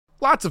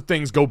Lots of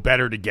things go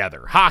better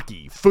together.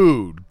 Hockey,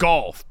 food,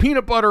 golf,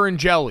 peanut butter and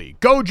jelly,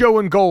 GOJO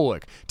and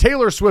GOLIC,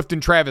 Taylor Swift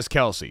and Travis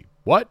Kelce.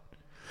 What?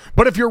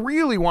 But if you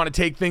really want to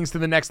take things to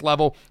the next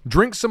level,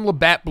 drink some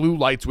Labatt Blue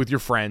Lights with your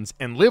friends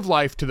and live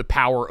life to the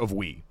power of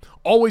we.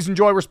 Always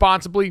enjoy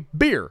responsibly.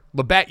 Beer,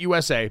 Labatt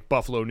USA,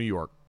 Buffalo, New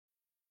York.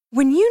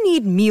 When you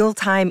need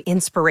mealtime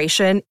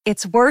inspiration,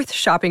 it's worth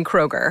shopping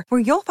Kroger, where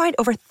you'll find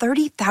over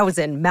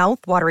 30,000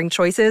 mouth-watering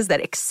choices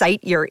that excite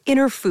your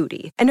inner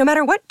foodie. And no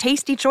matter what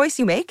tasty choice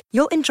you make,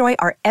 you'll enjoy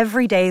our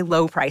everyday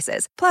low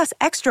prices, plus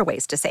extra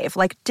ways to save,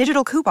 like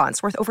digital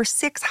coupons worth over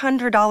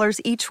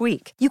 $600 each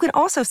week. You can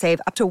also save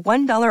up to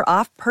 $1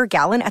 off per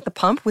gallon at the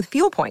pump with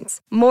fuel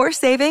points. More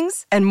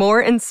savings and more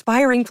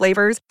inspiring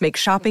flavors make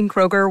shopping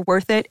Kroger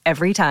worth it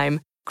every time.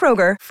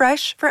 Kroger,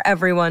 fresh for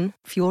everyone.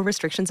 Fuel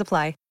restrictions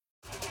apply.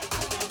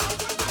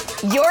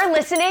 You're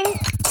listening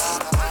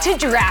to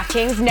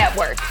DraftKings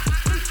Network.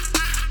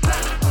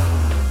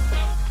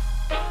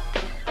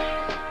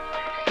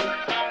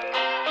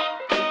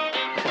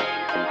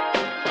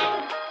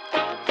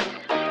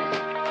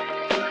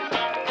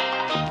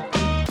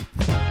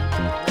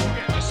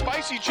 The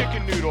spicy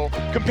chicken noodle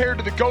compared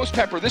to the ghost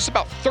pepper, this is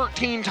about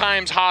 13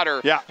 times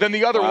hotter than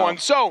the other one.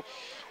 So,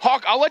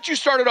 Hawk, I'll let you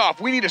start it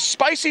off. We need a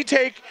spicy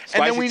take,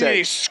 and then we need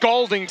a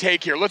scalding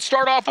take here. Let's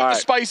start off with the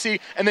spicy,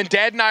 and then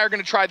Dad and I are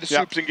going to try the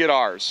soups and get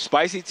ours.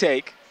 Spicy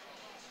take,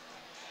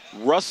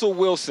 Russell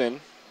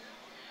Wilson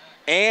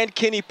and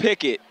Kenny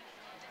Pickett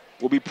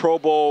will be Pro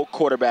Bowl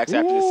quarterbacks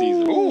after the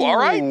season. Ooh, all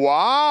right. Wow.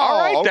 All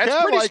right, okay,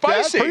 that's pretty spicy.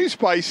 That's pretty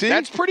spicy.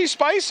 That's pretty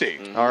spicy.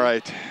 Mm-hmm. All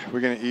right, we're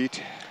going to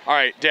eat. All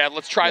right, Dad,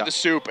 let's try the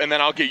soup, and then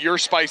I'll get your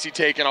spicy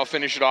take, and I'll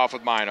finish it off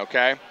with mine,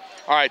 okay?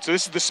 All right, so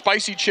this is the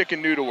spicy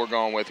chicken noodle we're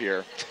going with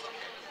here.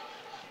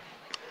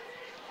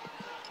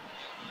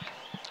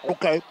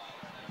 Okay.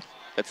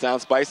 That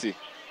sounds spicy.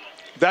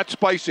 That's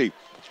spicy.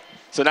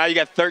 So now you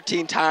got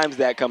 13 times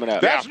that coming up.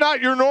 That's not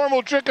your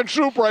normal chicken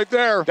soup right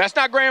there. That's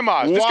not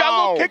Grandma's. Wow. This got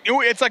a little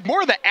kick. It's like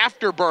more of the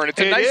afterburn.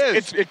 It's a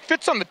nice. It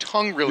fits on the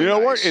tongue really nice. You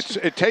know what?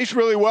 It tastes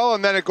really well,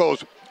 and then it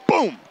goes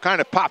boom, kind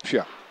of pops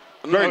you.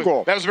 Very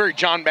cool. That was a very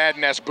John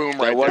Madden-esque boom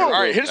right there. All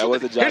right, here's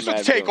what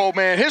the take, old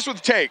man. Here's what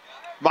the take.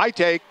 My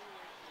take,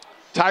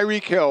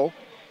 Tyreek Hill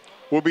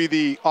will be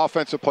the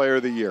offensive player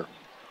of the year.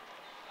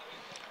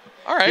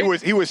 All right.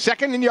 He was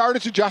second in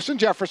yardage to Justin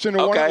Jefferson,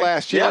 who won it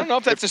last year. I don't know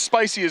if that's as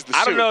spicy as the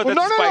soup. I don't know if that's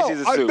as spicy as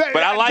the soup,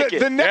 but I like it.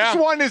 The next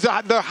one is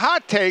the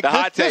hot take.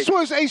 This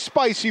was a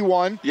spicy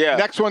one. Yeah.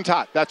 Next one's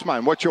hot. That's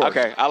mine. What's yours?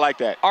 Okay, I like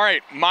that. All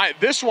right,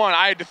 this one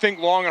I had to think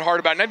long and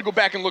hard about, and I had to go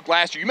back and look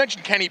last year. You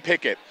mentioned Kenny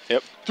Pickett.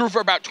 Yep. Threw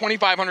for about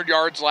 2,500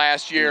 yards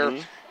last year.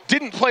 Mm-hmm.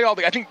 Didn't play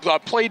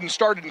played and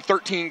started in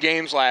 13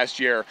 games last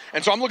year.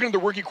 And so I'm looking at the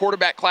rookie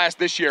quarterback class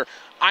this year.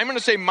 I'm going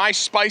to say my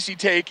spicy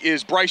take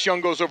is Bryce Young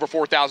goes over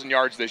 4,000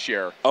 yards this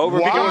year.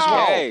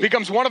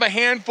 Becomes one of a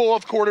handful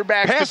of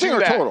quarterbacks Passing to do or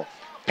that. total?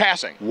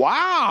 Passing.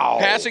 Wow.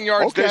 Passing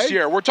yards this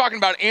year. We're talking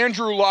about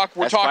Andrew Luck.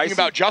 We're talking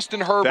about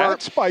Justin Herbert.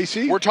 That's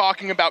spicy. We're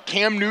talking about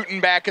Cam Newton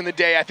back in the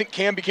day. I think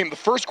Cam became the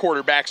first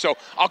quarterback, so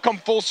I'll come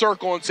full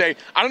circle and say,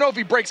 I don't know if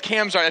he breaks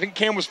Cam's yard. I think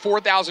Cam was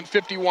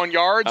 4,051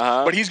 yards,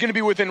 but he's going to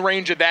be within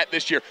range of that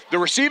this year. The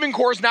receiving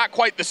core is not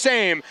quite the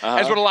same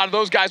as what a lot of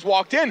those guys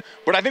walked in,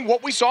 but I think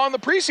what we saw in the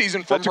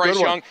preseason from Bryce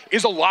Young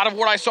is a lot of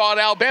what I saw at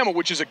Alabama,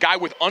 which is a guy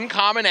with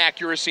uncommon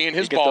accuracy in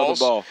his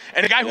balls,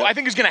 and a guy who I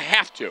think is going to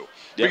have to.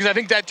 Because I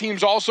think that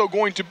team's also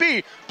going to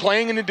be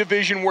playing in a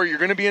division where you're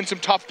going to be in some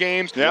tough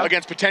games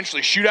against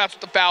potentially shootouts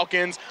with the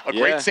Falcons, a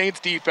great Saints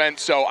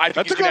defense. So I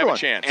think he's going to have a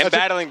chance. And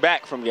battling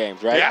back from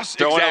games, right? Yes,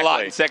 Throwing a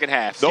lot in second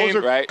half. Those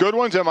are good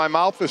ones, and my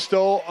mouth is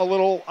still a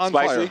little on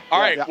fire. All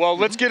right, well,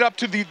 let's get up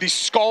to the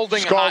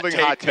scalding hot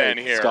take then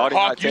here.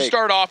 Hawk, you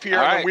start off here,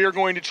 and then we are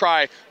going to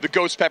try the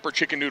ghost pepper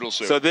chicken noodle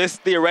soup. So this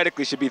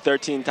theoretically should be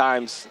 13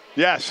 times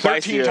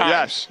spicier 13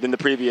 times than the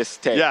previous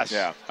take. Yes.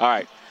 Yeah. All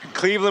right.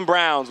 Cleveland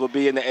Browns will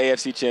be in the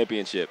AFC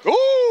Championship.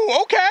 Ooh,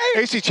 okay.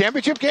 AFC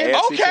Championship game?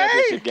 AFC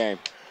Championship game.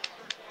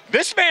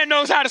 This man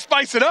knows how to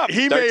spice it up.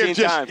 He 13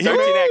 times.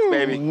 13X,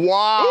 baby.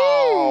 Wow.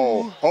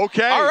 Ooh.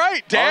 Okay. All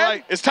right,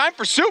 Dad. It's time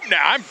for soup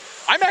now.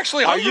 I'm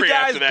actually hungry. Are you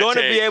guys going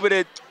to be able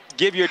to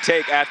give your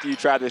take after you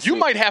try this soup? You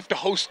might have to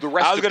host the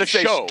rest of the show.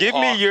 I was going to say, give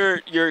me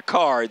your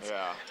cards,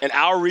 and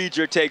I'll read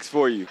your takes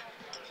for you.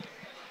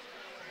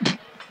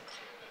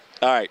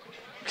 All right.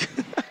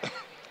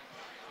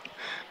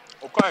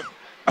 Okay.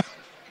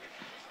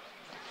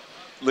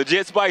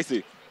 Legit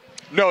spicy.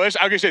 No, I was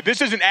going to say,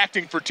 this isn't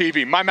acting for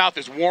TV. My mouth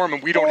is warm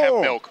and we don't have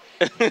milk.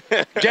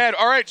 Dad,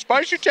 all right,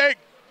 spicy take.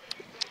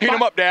 Heat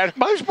them up, Dad.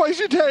 My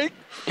spicy take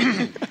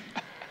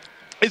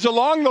is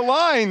along the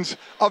lines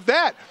of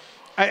that.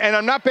 And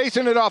I'm not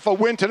basing it off a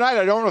win tonight.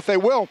 I don't know if they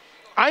will.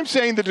 I'm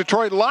saying the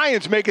Detroit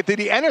Lions make it to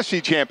the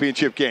NFC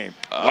Championship game.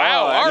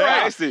 Wow, all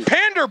right.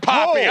 Pander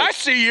Poppy, I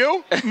see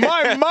you.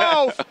 My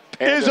mouth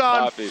is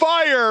on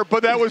fire,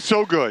 but that was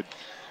so good.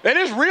 It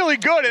is really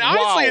good, and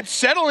honestly, it's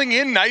settling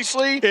in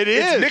nicely. It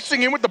is. It's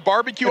mixing in with the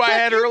barbecue I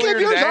had earlier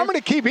today. I'm going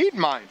to keep eating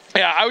mine.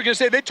 Yeah, I was going to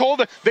say, they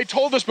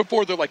told us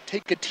before, they're like,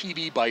 take a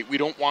TV bite. We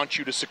don't want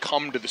you to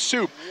succump to the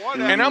soup.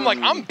 And I'm like,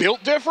 I'm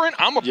built different.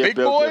 I'm a big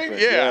boy.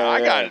 Yeah,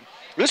 I got it.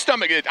 This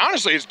stomach,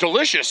 honestly, it's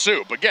delicious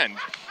soup. Again,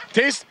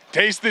 taste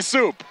the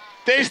soup.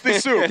 Taste the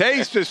soup.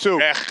 Taste the soup.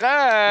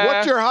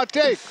 What's your hot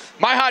take?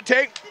 My hot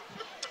take?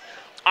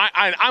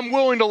 I'm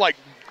willing to,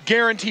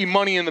 guarantee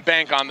money in the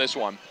bank on this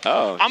one.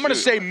 I'm going to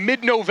say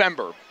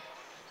mid-November.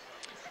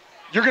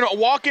 You're going to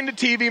walk into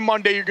TV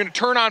Monday. You're going to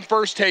turn on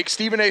First Take.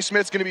 Stephen A.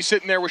 Smith's going to be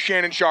sitting there with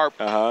Shannon Sharp.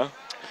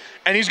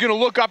 And he's going to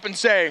look up and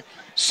say,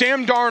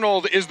 Sam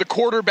Darnold is the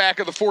quarterback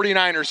of the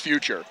 49ers'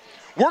 future.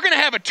 We're going to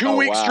have a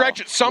 2-week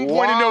stretch at some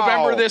point in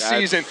November this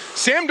season.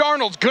 Sam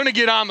Darnold's going to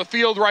get on the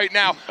field right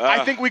now.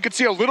 I think we could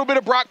see a little bit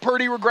of Brock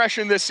Purdy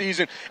regression this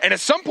season. And at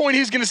some point,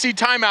 he's going to see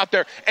time out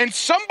there. And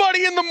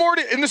somebody in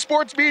the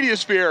sports media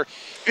sphere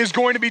is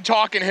going to be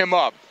talking him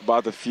up.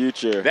 About the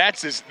future.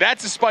 That's as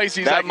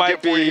spicy as I can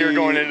get for you here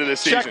going into this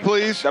season. Check,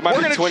 please. That might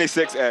be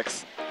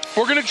 26X.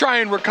 We're going to try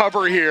and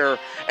recover here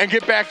and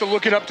get back to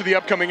looking up to the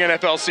upcoming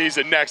NFL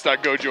season next on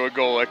Gojo and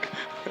Golic.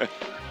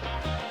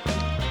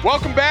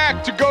 Welcome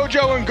back to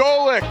Gojo and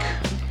Golic.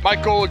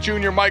 Mike Golic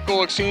Jr., Mike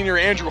Golic Sr.,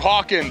 Andrew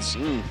Hawkins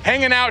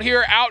hanging out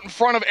here out in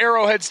front of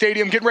Arrowhead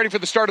Stadium, getting ready for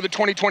the start of the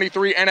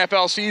 2023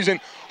 NFL season.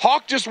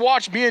 Hawk just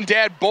watched me and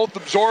Dad both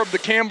absorb the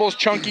Campbell's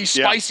Chunky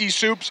spicy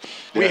soups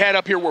we had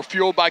up here. Were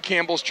fueled by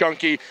Campbell's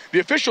Chunky, the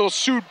official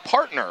soup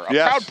partner,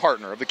 proud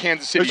partner of the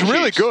Kansas City Chiefs. It's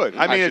really good.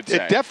 I mean, it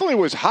definitely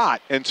was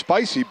hot and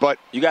spicy, but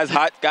you guys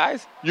hot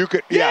guys? You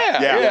could, Okay.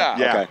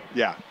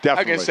 definitely.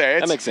 I can say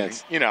that makes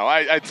sense. You know,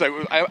 I'd say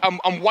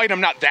I'm white.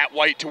 I'm not that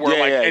white to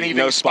where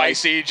anything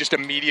spicy just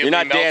immediately You're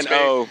not melts Dan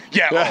O.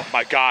 Yeah. Oh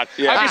my God.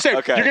 I can say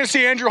you're going to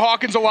see Andrew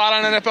Hawkins a lot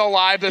on NFL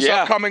Live this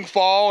upcoming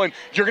fall, and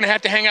you're going to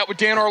have to hang out with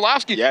Dan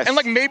Orlovsky. Yes.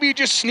 And maybe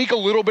just sneak a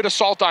little bit of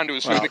salt onto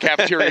his food in the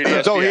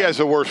cafeteria. So he has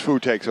the worst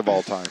food takes of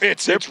all time.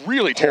 It's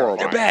really terrible.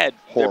 They're bad.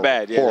 Horrible. They're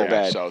bad. Yeah, they're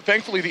bad. So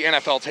thankfully the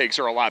NFL takes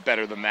are a lot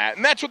better than that.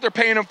 And that's what they're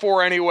paying him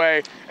for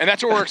anyway. And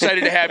that's what we're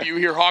excited to have you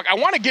here, Hawk. I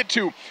want to get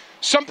to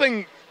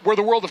something where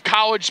the world of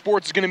college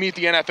sports is going to meet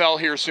the NFL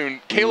here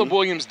soon. Caleb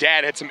Williams'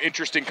 dad had some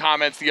interesting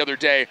comments the other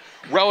day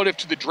relative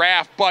to the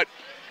draft. But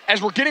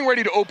as we're getting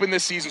ready to open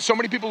this season, so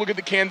many people look at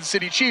the Kansas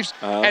City Chiefs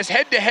as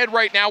head-to-head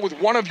right now with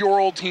one of your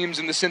old teams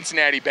in the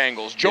Cincinnati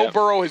Bengals. Joe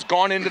Burrow has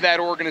gone into that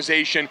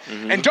organization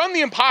and done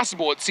the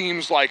impossible, it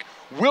seems like,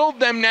 willed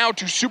them now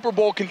to Super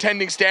Bowl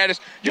contending status.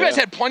 You guys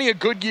had plenty of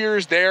good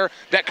years there.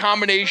 That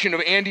combination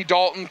of Andy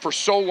Dalton for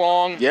so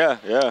long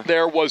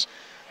there was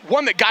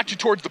one that got you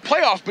towards the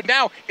playoffs, but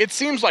now it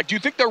seems like, do you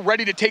think they're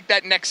ready to take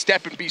that next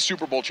step and be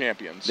Super Bowl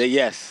champions?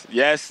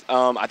 Yes.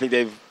 I think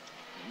they've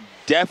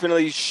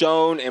definitely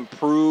shown and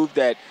proved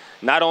that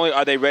not only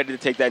are they ready to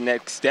take that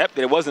next step,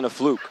 that it wasn't a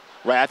fluke,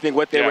 right? I think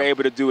what they were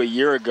able to do a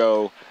year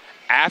ago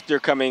after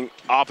coming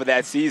off of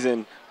that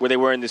season where they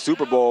were in the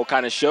Super Bowl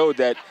kind of showed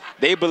that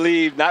they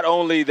believe not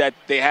only that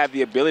they have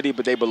the ability,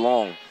 but they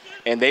belong.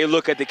 And they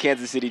look at the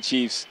Kansas City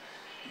Chiefs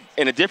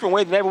in a different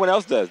way than everyone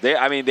else does.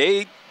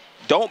 They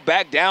don't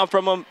back down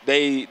from them.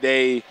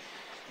 They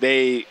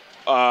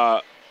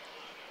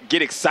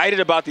get excited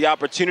about the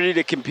opportunity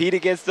to compete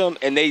against them,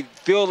 and they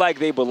feel like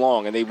they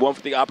belong, and they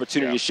want the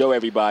opportunity to show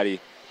everybody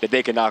that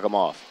they can knock them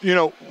off. You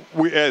know,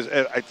 as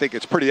I think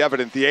it's pretty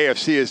evident, the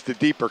AFC is the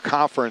deeper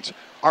conference.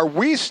 Are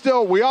we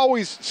still, we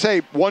always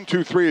say 1,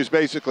 2, 3 is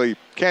basically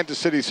Kansas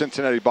City,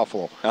 Cincinnati,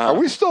 Buffalo. Are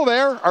we still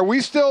there? Are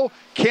we still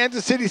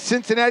Kansas City,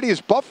 Cincinnati? Is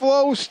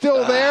Buffalo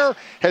still there?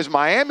 Has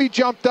Miami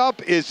jumped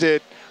up? Is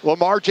it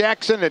Lamar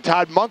Jackson and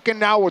Todd Monken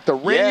now with the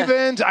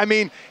Ravens? I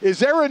mean, is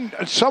there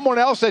someone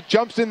else that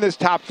jumps in this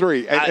top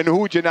 3? And who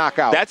would you knock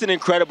out? That's an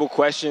incredible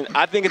question.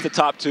 I think it's the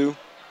top 2.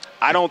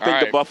 I don't think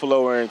the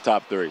Buffalo are in the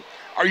top 3.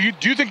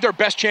 Do you think their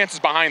best chance is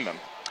behind them?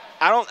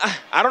 I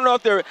don't know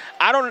if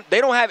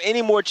they don't have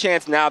any more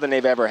chance now than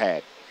they've ever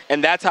had.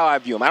 And that's how I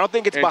view them. I don't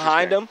think it's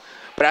behind them,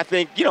 but I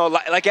think,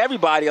 like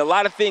everybody, a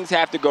lot of things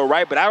have to go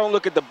right, but I don't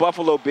look at the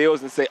Buffalo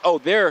Bills and say, "Oh,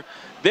 they're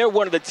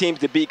one of the teams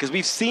to beat," because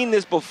we've seen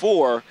this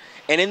before,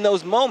 and in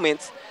those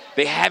moments,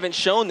 they haven't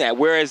shown that,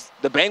 whereas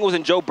the Bengals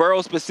and Joe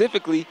Burrow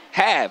specifically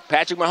have.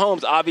 Patrick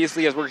Mahomes,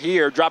 obviously, as we're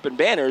here dropping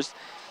banners,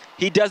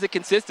 he does it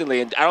consistently,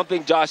 and I don't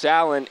think Josh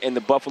Allen and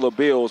the Buffalo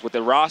Bills, with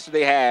the roster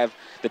they have,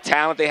 the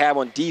talent they have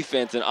on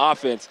defense and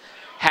offense,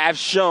 have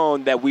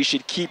shown that we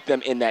should keep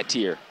them in that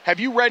tier. Have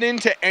you read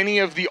into any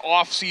of the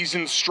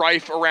offseason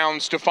strife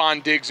around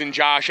Stephon Diggs and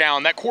Josh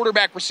Allen? That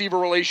quarterback-receiver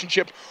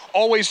relationship,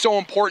 always so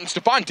important.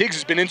 Stephon Diggs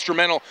has been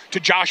instrumental to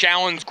Josh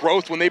Allen's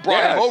growth when they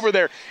brought him over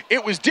there.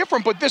 It was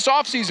different, but this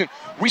offseason,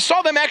 we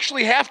saw them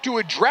actually have to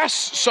address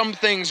some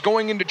things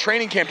going into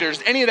training camp.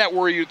 Does any of that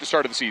worry you at the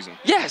start of the season?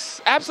 Yes,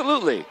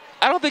 absolutely.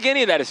 I don't think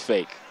any of that is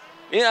fake.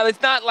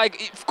 It's not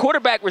like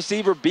quarterback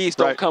receiver beasts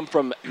don't come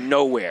from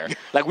nowhere.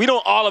 Like, we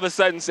don't all of a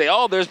sudden say,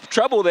 oh, there's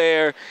trouble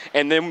there,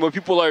 and then when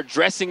people are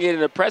addressing it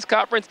in a press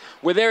conference,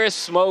 where there is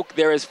smoke,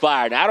 there is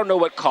fire. Now, I don't know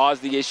what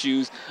caused the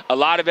issues. A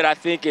lot of it, I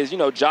think, is,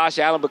 Josh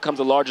Allen becomes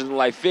a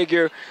larger-than-life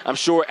figure. I'm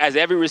sure as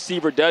every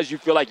receiver does, you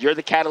feel like you're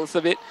the catalyst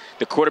of it.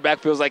 The quarterback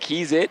feels like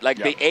he's it. Like,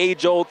 the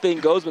age-old thing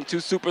goes when two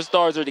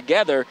superstars are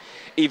together,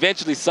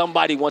 eventually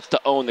somebody wants to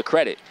own the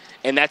credit.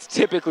 And that's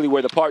typically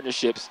where the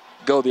partnerships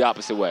go the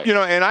opposite way.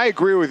 And I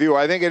agree with you.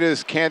 I think it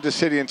is Kansas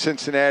City and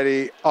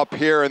Cincinnati up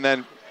here, and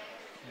then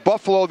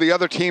Buffalo, the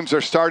other teams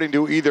are starting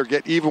to either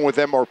get even with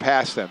them or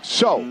pass them.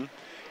 So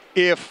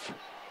if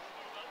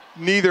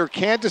neither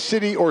Kansas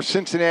City or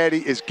Cincinnati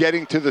is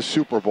getting to the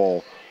Super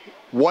Bowl,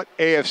 what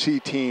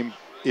AFC team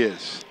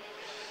is?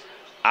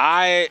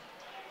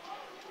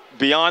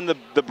 Beyond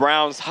the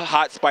Browns'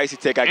 hot, spicy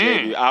take I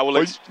gave you, I will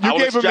you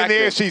gave them in the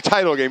AFC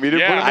title game. You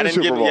didn't put them in the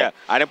Super Bowl.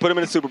 I didn't put them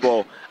in the Super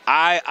Bowl.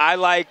 I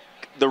like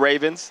the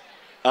Ravens.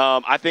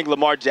 I think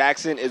Lamar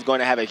Jackson is going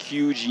to have a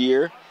huge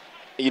year.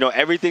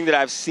 Everything that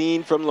I've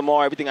seen from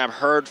Lamar, everything I've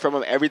heard from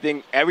him,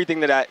 everything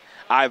that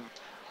I've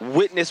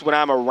witnessed when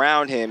I'm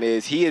around him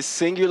is he is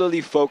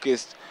singularly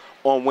focused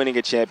on winning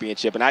a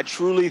championship. And I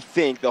truly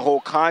think the whole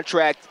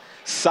contract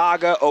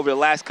saga over the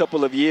last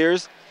couple of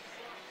years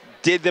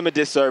did them a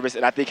disservice,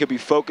 and I think he'll be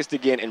focused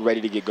again and ready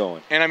to get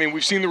going. And,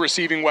 we've seen the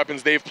receiving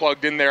weapons they've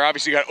plugged in there.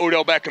 Obviously, you got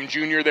Odell Beckham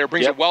Jr. there,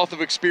 brings a wealth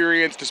of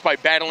experience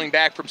despite battling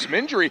back from some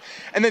injury.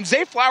 And then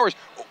Zay Flowers,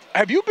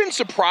 have you been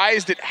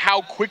surprised at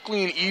how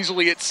quickly and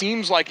easily it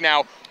seems like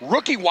now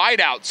rookie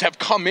wideouts have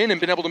come in and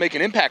been able to make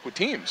an impact with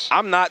teams?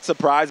 I'm not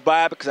surprised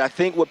by it because I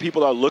think what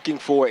people are looking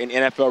for in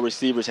NFL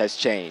receivers has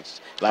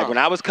changed. Like when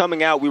I was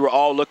coming out, we were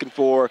all looking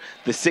for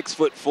the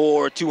 6'4",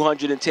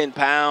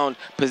 210-pound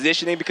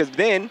positioning because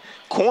then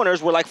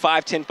corners were like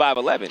 5'10",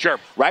 5'11". Sure.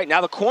 Right?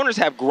 Now the corners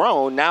have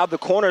grown. Now the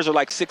corners are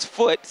like 6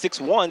 foot,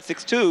 6'1",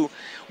 6'2",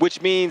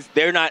 which means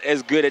they're not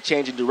as good at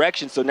changing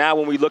direction. So now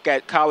when we look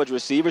at college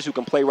receivers who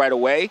can play right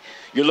away,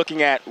 you're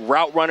looking at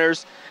route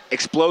runners,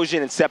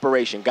 explosion, and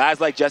separation. Guys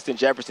like Justin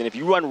Jefferson, if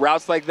you run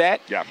routes like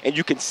that and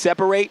you can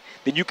separate,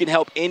 then you can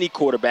help any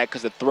quarterback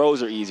because the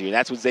throws are easier. And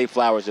that's what Zay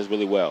Flowers does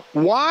really well.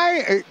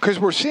 Why? Because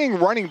we're seeing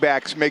running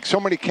backs make so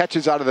many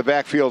catches out of the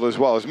backfield as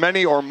well, as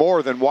many or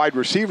more than wide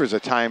receivers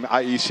at time.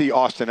 You see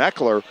Austin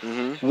Eckler.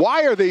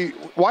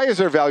 Why is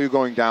their value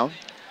going down?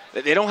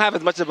 They don't have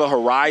as much of a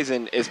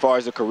horizon as far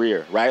as a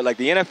career, right? Like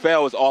the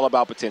NFL is all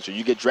about potential.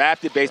 You get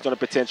drafted based on the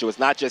potential. It's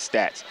not just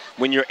stats.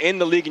 When you're in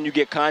the league and you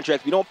get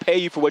contracts, we don't pay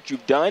you for what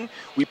you've done.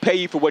 We pay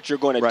you for what you're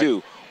going to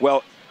do.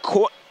 Well,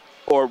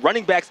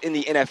 running backs in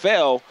the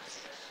NFL,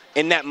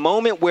 in that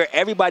moment where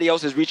everybody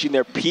else is reaching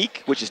their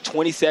peak, which is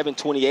 27,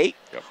 28,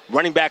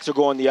 running backs are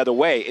going the other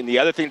way. And the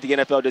other thing that the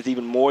NFL does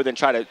even more than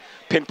try to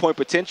pinpoint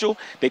potential,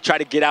 they try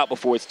to get out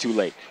before it's too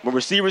late. When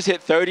receivers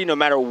hit 30, no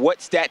matter what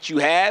stats you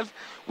have,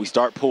 we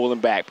start pulling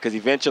back because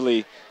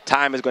eventually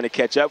time is going to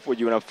catch up with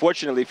you. And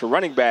unfortunately for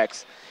running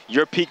backs,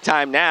 your peak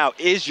time now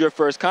is your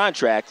first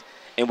contract.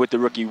 And with the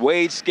rookie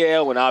wage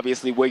scale and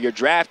obviously where you're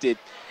drafted,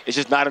 it's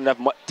just not enough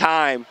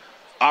time,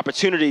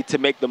 opportunity to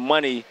make the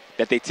money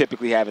that they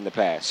typically have in the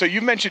past. So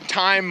you mentioned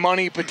time,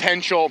 money,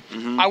 potential.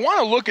 I want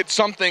to look at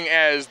something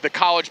as the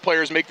college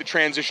players make the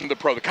transition to the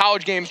pro. The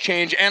college games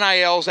change,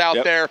 NIL's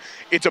out there.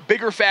 It's a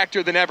bigger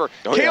factor than ever.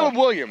 Caleb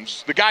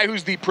Williams, the guy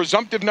who's the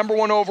presumptive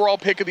 #1 overall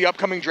pick of the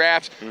upcoming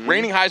drafts,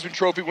 reigning Heisman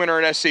Trophy winner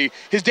at SC.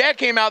 His dad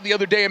came out the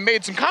other day and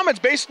made some comments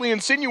basically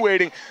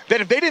insinuating that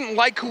if they didn't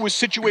like who was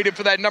situated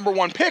for that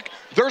 #1 pick,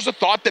 there's a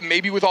thought that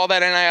maybe with all that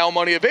NIL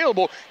money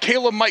available,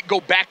 Caleb might go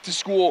back to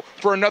school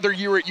for another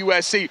year at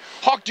USC.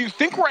 Hawk, do you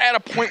think we're at a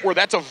point where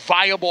that's a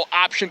viable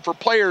option for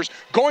players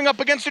going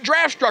up against a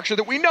draft structure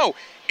that we know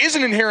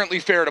isn't inherently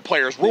fair to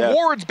players,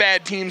 rewards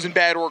bad teams and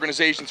bad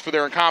organizations for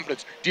their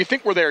incompetence? Do you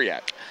think we're there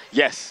yet?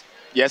 Yes.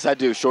 Yes, I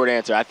do. Short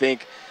answer. I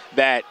think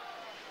that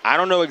I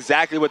don't know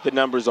exactly what the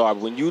numbers are,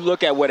 but when you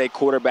look at what a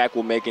quarterback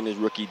will make in his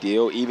rookie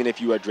deal, even if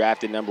you are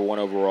drafted #1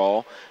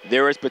 overall,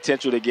 there is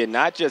potential to get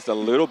not just a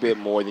little bit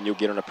more than you'll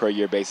get on a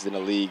per-year basis in the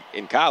league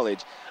in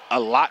college, a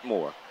lot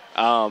more.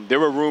 There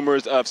were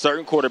rumors of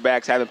certain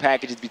quarterbacks having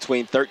packages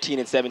between $13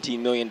 and $17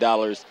 million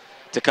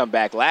to come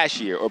back last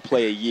year or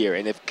play a year.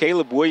 And if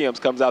Caleb Williams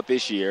comes out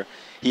this year,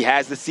 he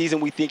has the season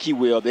we think he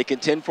will, they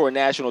contend for a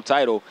national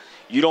title,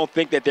 you don't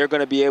think that they're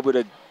going to be able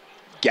to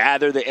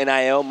gather the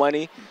NIL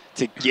money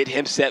to get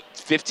him set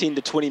 $15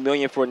 to $20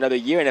 million for another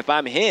year? And if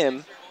I'm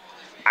him,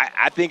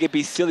 I think it'd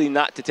be silly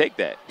not to take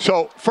that.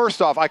 So,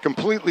 first off, I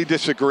completely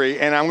disagree,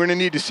 and I'm going to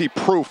need to see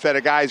proof that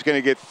a guy is going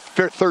to get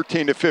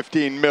 13 to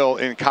 15 mil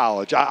in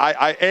college.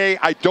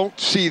 I don't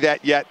see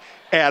that yet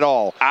at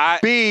all.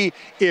 B,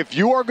 if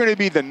you are going to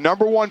be the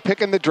 #1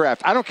 pick in the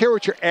draft, I don't care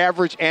what your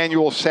average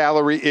annual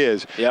salary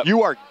is,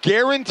 you are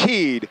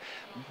guaranteed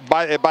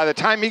by the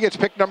time he gets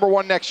picked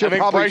 #1 next year, I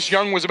think probably Bryce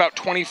Young was about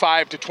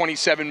 $25 to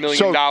 $27 million.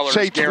 So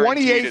say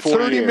 $28,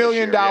 $30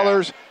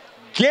 million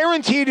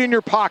guaranteed in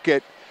your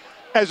pocket,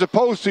 as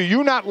opposed to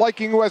you not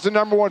liking who has the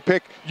 #1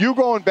 pick, you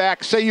going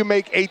back, say you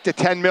make $8 to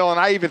 $10 million, and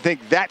I even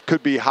think that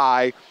could be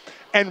high.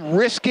 and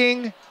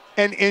risking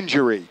an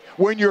injury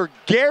when you're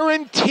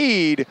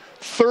guaranteed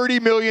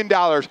 $30 million.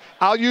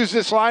 I'll use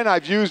this line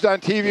I've used on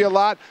TV a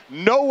lot.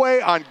 No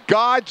way on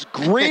God's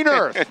green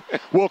earth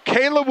will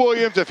Caleb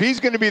Williams, if he's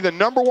going to be the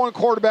number one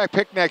quarterback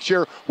pick next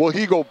year, will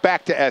he go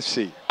back to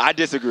SC? I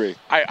disagree.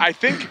 I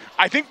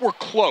think we're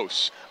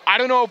close. I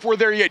don't know if we're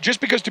there yet,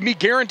 just because to me,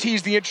 guarantee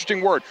is the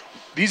interesting word.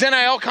 These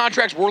NIL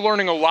contracts we're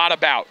learning a lot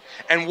about.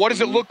 And what does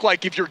it look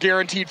like if you're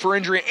guaranteed for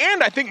injury?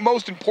 And I think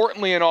most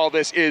importantly in all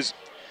this is,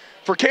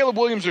 for Caleb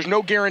Williams, there's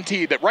no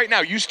guarantee that right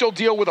now you still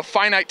deal with a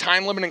finite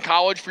time limit in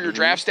college for your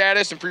draft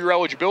status and for your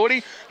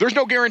eligibility. There's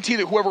no guarantee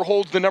that whoever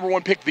holds the number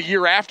one pick the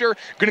year after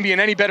going to be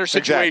in any better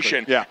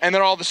situation. Exactly. Yeah. And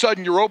then all of a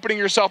sudden you're opening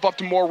yourself up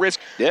to more risk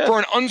for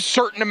an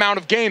uncertain amount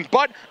of games.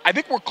 But I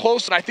think we're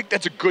close, and I think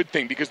that's a good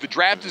thing because the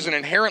draft is an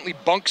inherently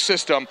bunk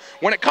system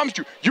when it comes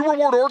to you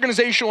reward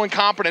organizational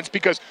incompetence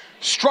because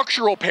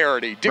structural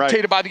parity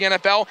dictated by the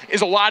NFL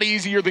is a lot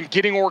easier than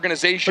getting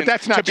organization but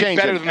that's not to be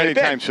better than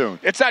anytime soon.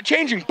 It's not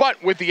changing,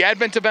 but with the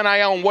advent of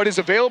NIL and what is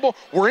available,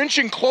 we're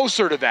inching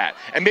closer to that.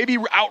 And maybe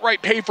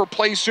outright pay for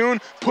play soon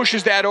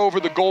pushes that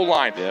over the goal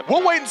line. Yep.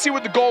 We'll wait and see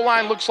what the goal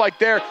line looks like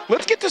there.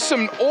 Let's get to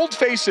some old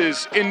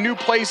faces in new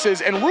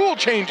places and rule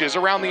changes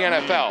around the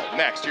NFL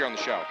next here on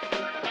the show.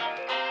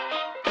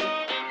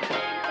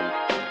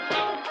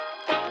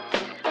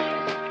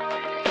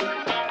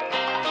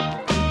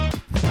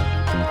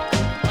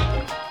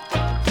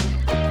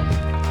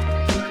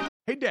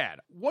 Hey, Dad,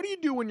 what do you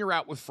do when you're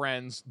out with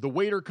friends? The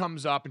waiter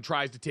comes up and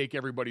tries to take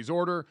everybody's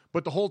order,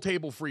 but the whole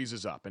table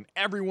freezes up, and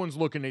everyone's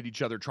looking at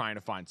each other trying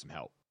to find some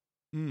help.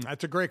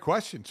 That's a great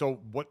question. So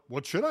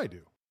what should I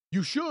do?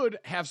 You should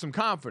have some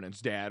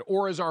confidence, Dad,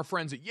 or as our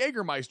friends at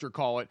Jägermeister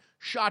call it,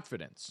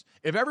 shotfidence.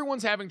 If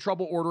everyone's having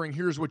trouble ordering,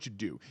 here's what you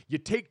do. You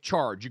take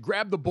charge. You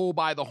grab the bull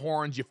by the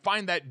horns. You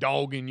find that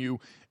dog in you,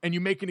 and you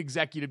make an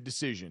executive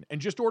decision. And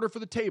just order for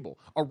the table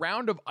a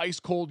round of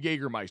ice-cold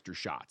Jägermeister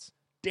shots.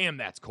 Damn,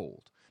 that's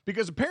cold.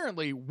 Because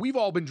apparently, we've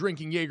all been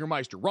drinking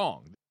Jägermeister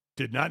wrong.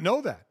 Did not know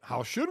that.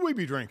 How should we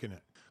be drinking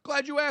it?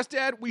 Glad you asked,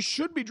 Dad. We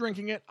should be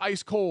drinking it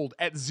ice cold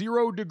at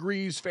 0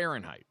 degrees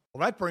Fahrenheit.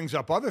 Well, that brings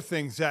up other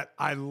things that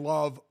I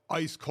love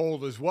ice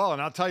cold as well.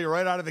 And I'll tell you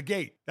right out of the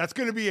gate, that's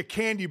going to be a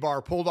candy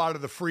bar pulled out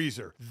of the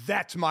freezer.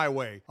 That's my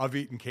way of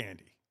eating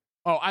candy.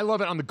 Oh, I love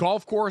it. On the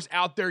golf course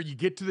out there, you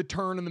get to the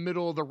turn in the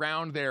middle of the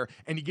round there,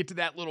 and you get to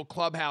that little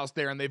clubhouse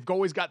there, and they've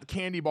always got the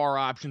candy bar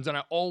options, and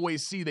I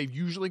always see they've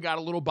usually got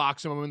a little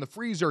box of them in the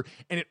freezer,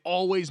 and it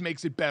always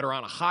makes it better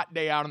on a hot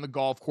day out on the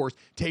golf course,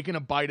 taking a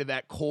bite of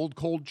that cold,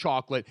 cold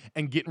chocolate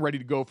and getting ready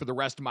to go for the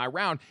rest of my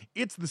round.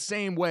 It's the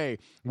same way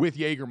with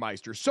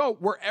Jägermeister. So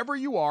wherever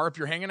you are, if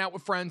you're hanging out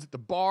with friends at the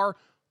bar,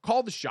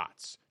 call the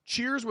shots.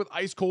 Cheers with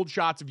ice-cold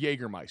shots of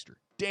Jägermeister.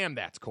 Damn,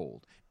 that's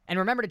cold. And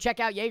remember to check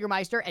out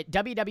Jägermeister at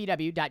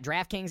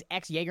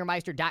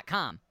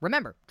www.draftkingsxjagermeister.com.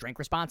 Remember, drink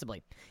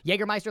responsibly.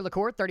 Jägermeister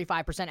liqueur,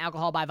 35%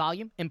 alcohol by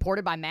volume,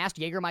 imported by Mast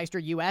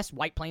Jägermeister U.S.,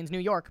 White Plains, New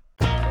York.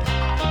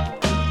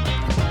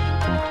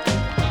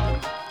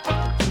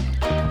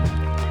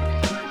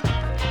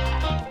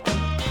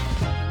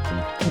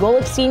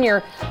 GOLIC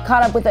Sr.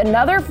 caught up with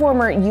another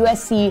former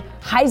USC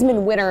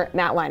Heisman winner,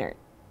 Matt Leinart.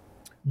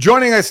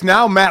 Joining us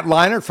now, Matt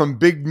Leinart from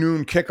Big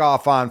Noon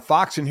Kickoff on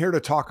Fox, and here to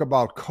talk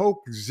about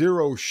Coke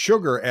Zero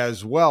Sugar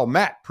as well.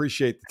 Matt,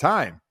 appreciate the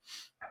time.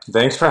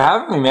 Thanks for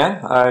having me, man.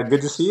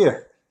 Good to see you.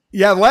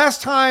 Yeah,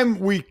 last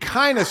time we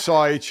kind of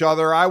saw each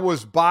other, I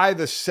was by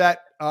the set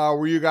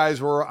where you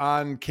guys were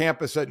on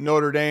campus at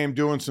Notre Dame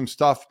doing some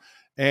stuff,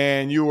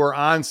 and you were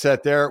on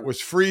set there. It was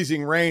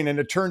freezing rain, and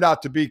it turned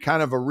out to be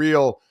kind of a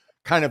real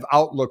kind of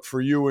outlook for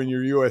you and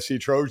your USC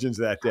Trojans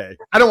that day.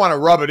 I don't want to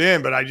rub it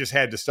in, but I just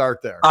had to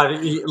start there.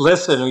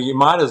 Listen, you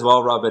might as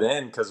well rub it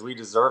in because we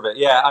deserve it.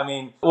 Yeah, I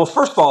mean, well,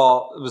 first of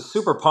all, I was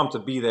super pumped to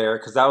be there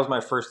because that was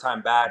my first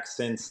time back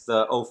since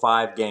the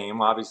 05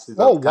 game. Obviously,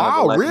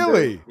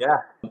 really? Yeah,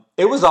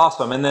 it was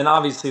awesome. And then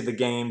obviously the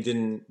game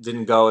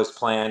didn't go as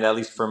planned, at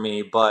least for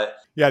me. But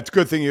yeah, it's a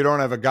good thing you don't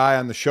have a guy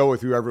on the show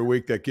with you every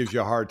week that gives you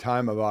a hard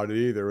time about it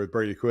either with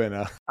Brady Quinn.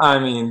 Huh? I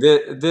mean,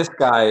 this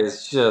guy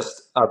is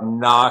just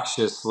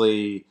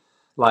obnoxiously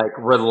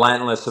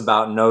relentless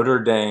about Notre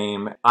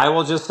Dame. I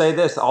will just say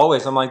this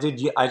always. I'm like,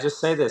 dude, I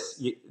just say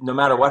this. No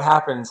matter what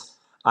happens,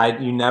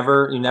 you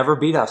never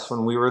beat us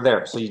when we were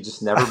there. So you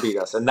just never beat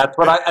us, and that's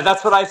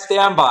what I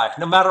stand by.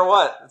 No matter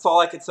what, that's all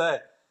I could say.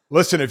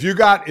 Listen, if you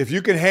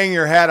can hang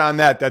your hat on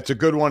that, that's a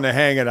good one to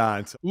hang it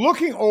on. So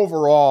looking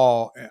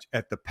overall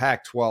at the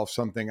Pac-12,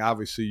 something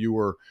obviously you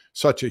were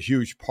such a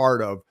huge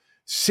part of,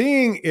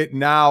 seeing it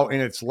now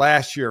in its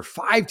last year,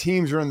 5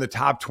 teams are in the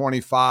top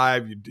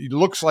 25. It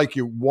looks like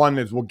you won,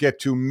 as we'll get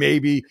to,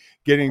 maybe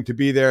getting to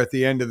be there at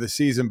the end of the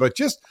season. But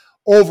just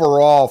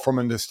overall, from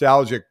a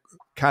nostalgic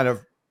kind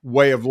of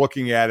way of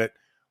looking at it,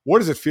 what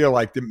does it feel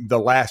like the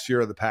last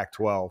year of the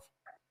Pac-12?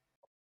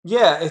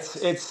 Yeah,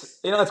 it's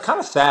kind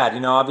of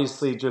sad,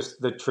 obviously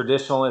just the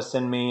traditionalist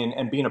in me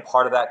and being a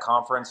part of that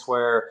conference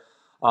where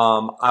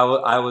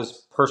I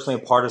was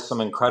personally a part of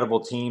some incredible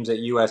teams at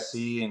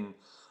USC and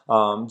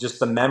just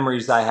the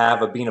memories I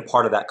have of being a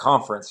part of that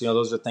conference.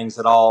 Those are things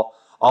that I'll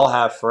I'll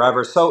have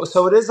forever. So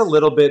it is a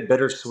little bit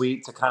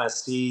bittersweet to kind of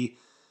see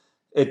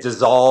it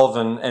dissolve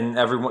and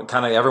everyone's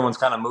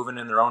kind of moving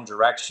in their own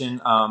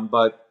direction.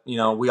 But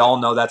we all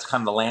know that's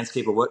kind of the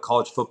landscape of what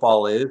college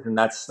football is, and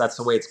that's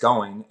the way it's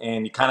going.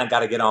 And you kind of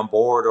got to get on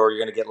board, or you're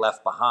going to get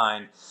left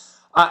behind.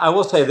 I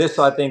will say this: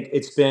 so I think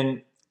it's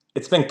been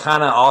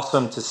kind of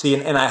awesome to see,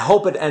 and I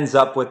hope it ends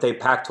up with a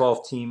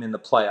Pac-12 team in the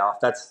playoff.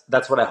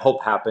 That's what I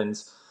hope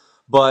happens.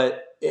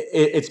 But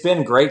it's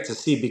been great to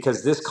see,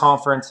 because this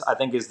conference, I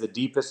think, is the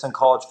deepest in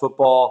college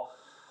football.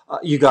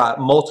 You got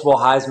multiple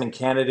Heisman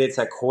candidates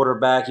at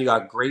quarterback. You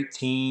got great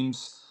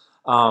teams.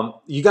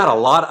 You got a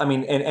lot. I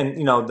mean, and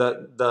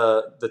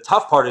the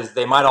tough part is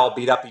they might all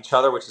beat up each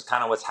other, which is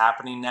kind of what's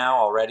happening now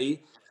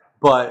already.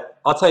 But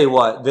I'll tell you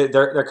what,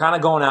 they're kind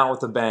of going out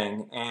with a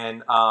bang,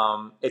 and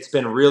it's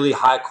been really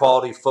high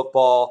quality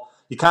football.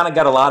 You kind of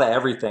got a lot of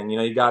everything.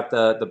 You got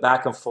the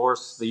back and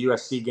forth, the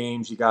USC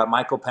games. You got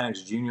Michael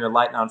Penix Jr.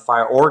 lighting on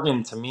fire.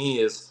 Oregon, to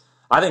me,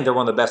 I think they're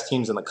one of the best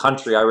teams in the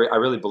country. I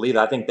really believe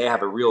that. I think they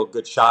have a real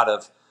good shot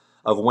of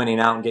winning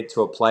out and get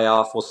to a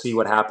playoff. We'll see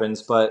what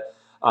happens, but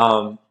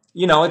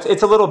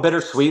it's a little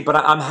bittersweet. But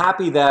I'm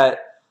happy that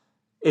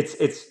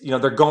it's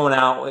they're going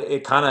out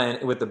it kind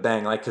of with a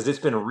bang, because it's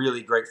been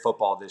really great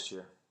football this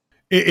year.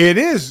 It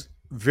is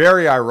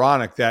very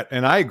ironic that,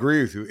 and I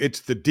agree with you, it's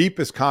the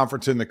deepest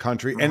conference in the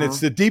country, and it's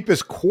the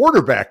deepest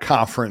quarterback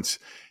conference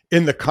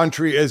in the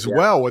country as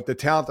well, with the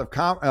talent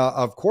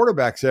of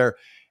quarterbacks there.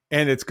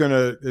 And it's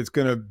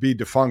gonna be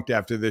defunct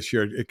after this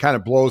year. It kind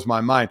of blows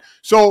my mind.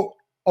 So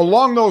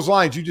along those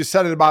lines, you just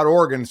said it about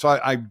Oregon, so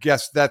I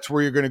guess that's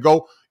where you're going to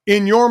go.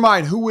 In your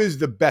mind, who is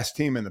the best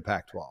team in the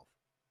Pac-12?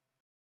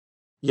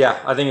 Yeah,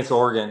 I think it's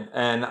Oregon,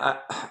 and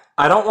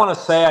I don't want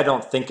to say I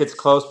don't think it's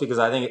close, because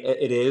I think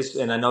it is,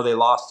 and I know they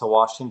lost to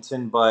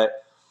Washington, but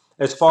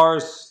as far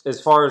as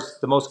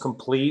the most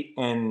complete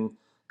and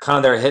kind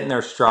of they're hitting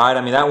their stride.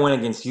 I mean, that win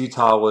against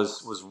Utah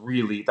was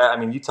really that. I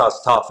mean, Utah's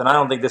tough, and I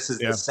don't think this is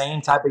the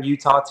same type of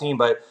Utah team,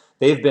 but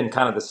they've been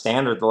kind of the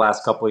standard the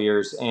last couple of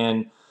years,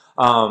 and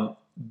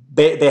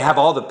they have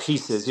all the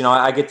pieces.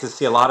 I get to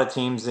see a lot of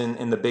teams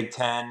in the Big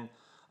Ten,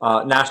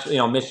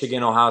 national,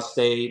 Michigan, Ohio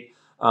State.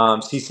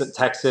 See some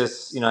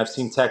Texas, I've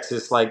seen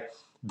Texas. Like,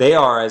 they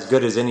are as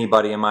good as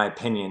anybody, in my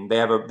opinion. They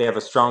have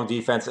a strong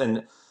defense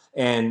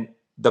and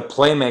the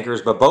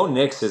playmakers. But Bo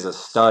Nix is a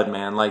stud,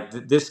 man. Like,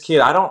 this kid,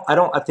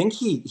 I think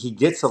he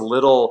gets a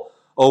little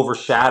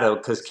overshadowed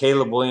because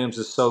Caleb Williams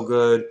is so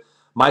good.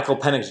 Michael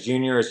Penix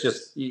Jr. is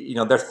just,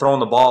 they're throwing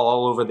the ball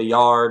all over the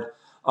yard.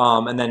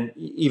 And then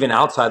even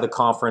outside the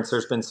conference,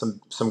 there's been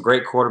some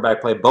great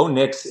quarterback play. Bo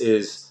Nix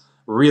is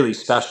really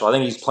special. I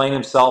think he's playing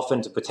himself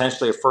into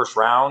potentially a first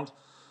round.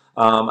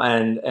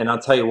 And I'll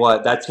tell you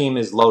what, that team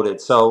is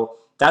loaded. So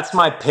that's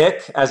my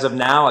pick as of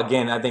now.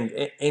 Again, I think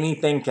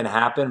anything can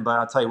happen, but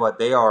I'll tell you what,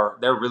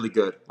 they're really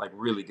good, like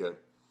really good.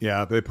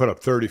 Yeah, they put up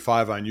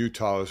 35 on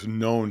Utah, is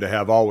known to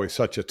have always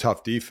such a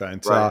tough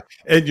defense. Right.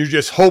 And you're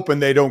just hoping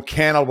they don't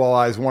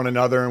cannibalize one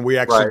another, and we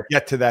actually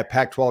get to that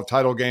Pac-12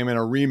 title game in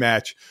a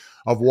rematch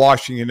of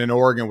Washington and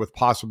Oregon, with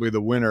possibly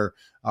the winner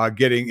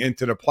getting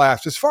into the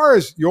playoffs. As far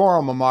as your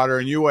alma mater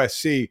and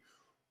USC,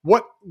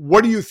 what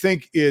do you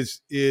think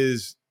is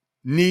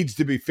needs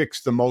to be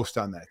fixed the most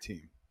on that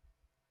team?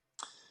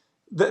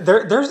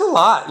 There's a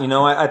lot,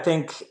 I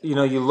think, you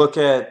look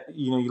at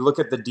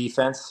the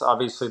defense,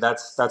 obviously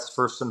that's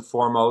first and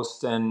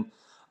foremost. And,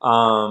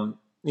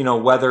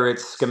 whether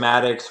it's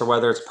schematics or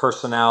whether it's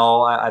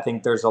personnel, I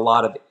think there's a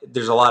lot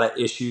of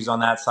issues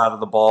on that side of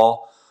the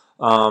ball.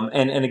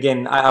 And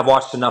again, I've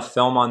watched enough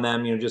film on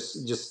them,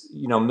 just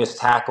missed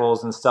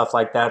tackles and stuff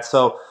like that.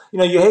 So,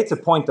 you hate to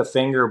point the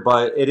finger,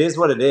 but it is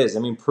what it is.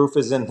 I mean, proof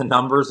is in the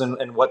numbers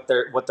and what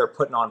they're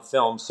putting on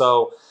film.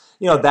 So,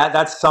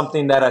 that's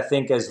something that I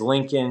think as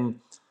Lincoln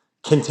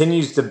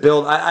continues to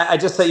build, I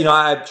just say,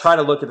 I try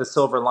to look at the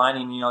silver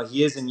lining.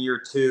 He is in year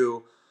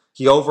 2.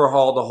 He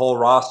overhauled the whole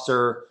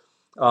roster.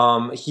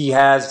 He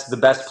has the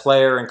best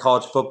player in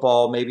college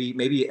football,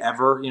 maybe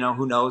ever,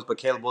 who knows, but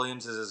Caleb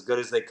Williams is as good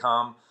as they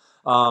come.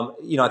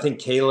 I think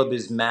Caleb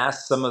has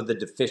masked some of the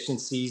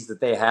deficiencies that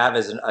they have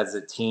as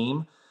a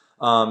team,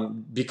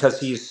 because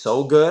he's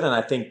so good. And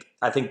I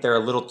think they're a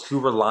little too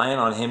reliant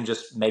on him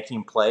just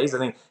making plays. I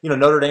think,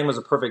 Notre Dame was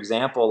a perfect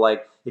example.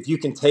 Like, if you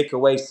can take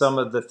away some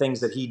of the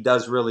things that he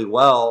does really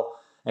well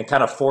and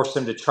kind of force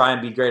him to try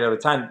and be great all the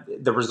time,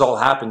 the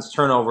result happens,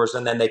 turnovers,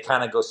 and then they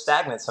kind of go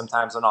stagnant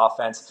sometimes on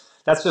offense.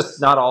 That's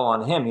just not all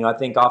on him. I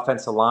think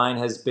offensive line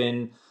has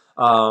been,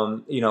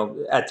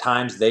 at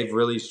times they've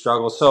really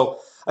struggled. So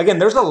again,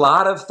 there's a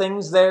lot of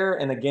things there.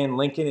 And again,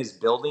 Lincoln is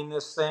building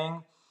this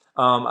thing.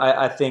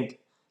 I think,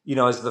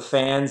 as the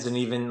fans and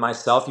even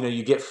myself,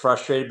 you get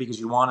frustrated because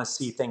you want to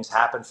see things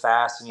happen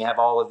fast and you have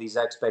all of these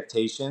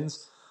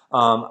expectations.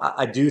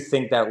 I do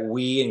think that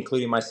we,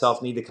 including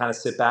myself, need to kind of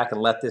sit back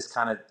and let this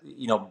kind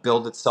of,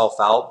 build itself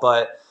out.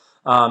 But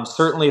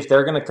certainly if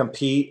they're going to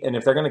compete, and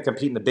if they're going to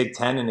compete in the Big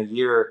Ten in a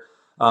year,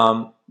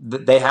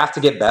 they have to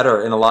get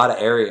better in a lot of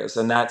areas.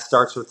 And that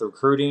starts with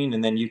recruiting,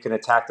 and then you can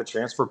attack the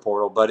transfer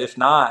portal. But if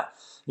not,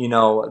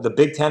 the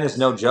Big Ten is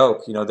no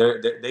joke.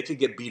 They could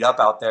get beat up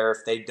out there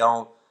if they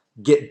don't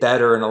get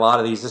better in a lot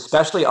of these,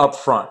 especially up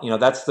front.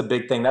 That's the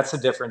big thing. That's the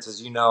difference is,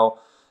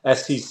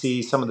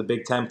 SEC, some of the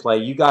Big Ten play,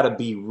 you got to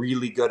be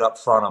really good up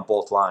front on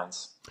both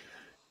lines.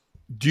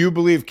 Do you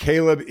believe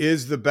Caleb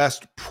is the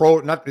best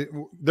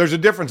there's a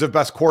difference of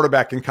best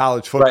quarterback in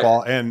college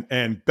football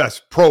and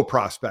best pro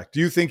prospect. Do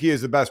you think he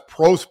is the best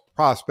pro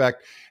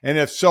prospect? And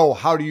if so,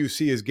 how do you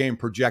see his game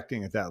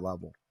projecting at that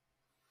level?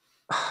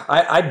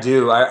 I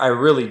do. I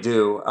really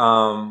do.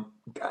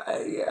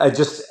 I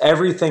just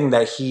everything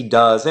that he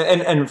does,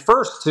 and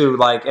first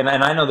too, and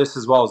I know this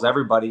as well as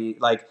everybody.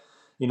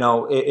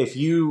 If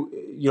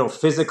you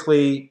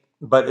physically,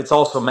 but it's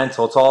also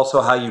mental. It's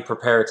also how you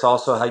prepare. It's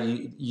also how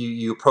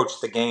you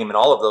approach the game, and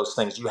all of those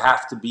things. You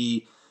have to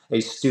be a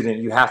student.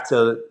 You have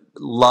to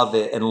love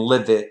it and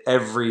live it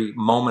every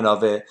moment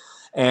of it.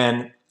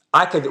 And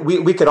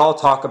we could all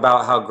talk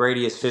about how great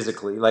he is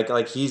physically.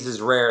 Like he's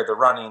as rare, the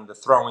running, the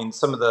throwing,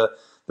 some of the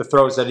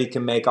throws that he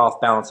can make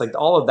off balance. Like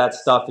all of that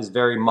stuff is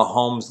very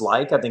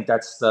Mahomes-like. I think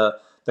that's the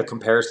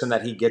comparison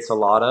that he gets a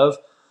lot of.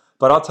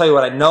 But I'll tell you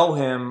what, I know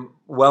him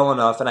well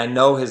enough, and I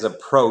know his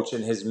approach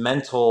and his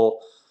mental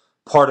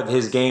part of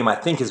his game, I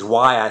think, is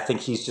why I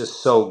think he's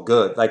just so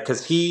good.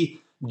 Because he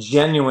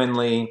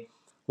genuinely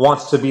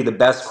wants to be the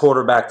best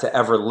quarterback to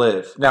ever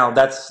live. Now,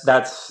 that's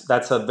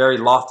a very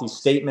lofty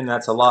statement.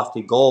 That's a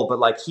lofty goal,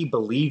 but he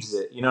believes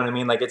it. You know what I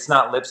mean? It's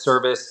not lip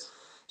service.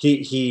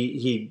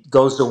 He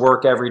goes to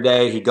work every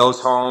day. He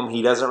goes home.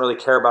 He doesn't really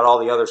care about all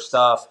the other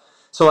stuff.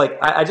 So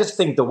I just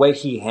think the way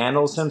he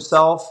handles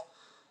himself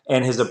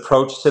and his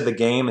approach to the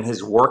game and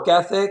his work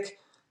ethic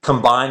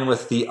combined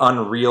with the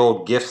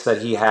unreal gifts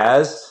that he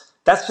has,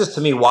 that's just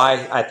to me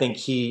why I think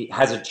he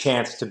has a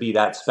chance to be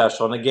that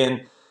special. And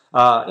again,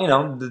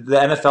 the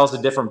NFL is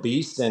a different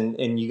beast,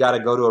 and you got to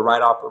go to a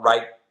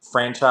right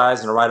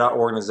franchise and a right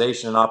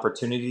organization, an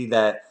opportunity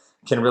that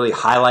can really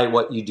highlight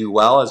what you do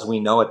well, as we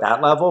know at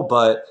that level.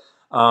 But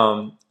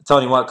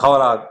telling you what,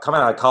 coming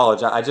out of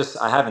college,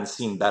 I haven't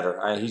seen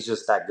better. He's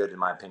just that good, in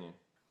my opinion.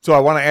 So I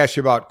want to ask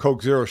you about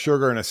Coke Zero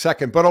Sugar in a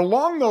second, but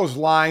along those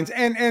lines,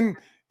 and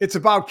it's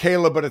about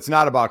Caleb, but it's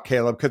not about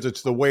Caleb because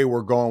it's the way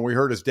we're going. We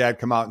heard his dad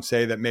come out and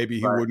say that maybe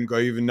he wouldn't go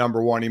even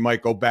number one. He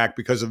might go back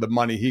because of the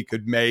money he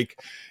could make.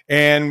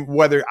 And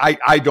whether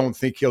I don't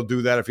think he'll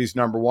do that if he's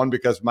number one,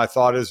 because my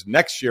thought is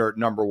next year at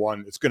number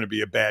one, it's going to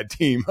be a bad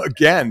team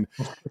again.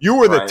 You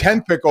were the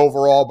 10th pick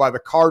overall by the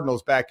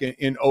Cardinals back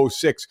in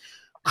 06.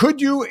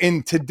 Could you,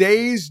 in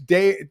today's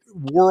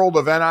world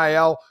of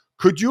NIL,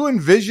 could you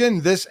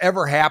envision this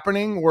ever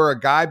happening where a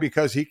guy,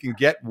 because he can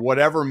get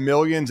whatever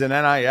millions in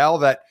NIL,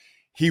 that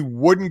he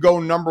wouldn't go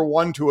number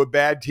one to a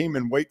bad team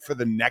and wait for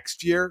the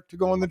next year to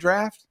go in the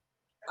draft?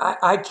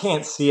 I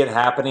can't see it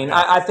happening.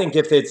 I think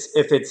if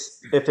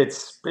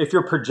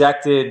you're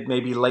projected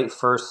maybe late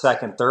first,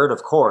 second, third,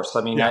 of course.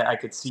 I mean, I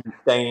could see you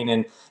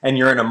staying and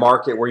you're in a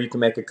market where you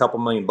can make a couple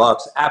 $1 million.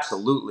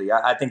 Absolutely.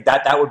 I think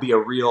that would be a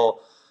real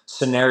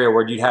scenario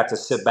where you'd have to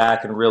sit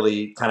back and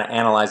really kind of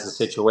analyze the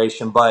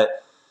situation. But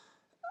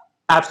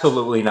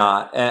absolutely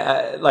not.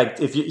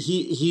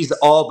 He's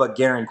all but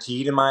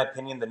guaranteed, in my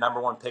opinion, the number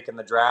one pick in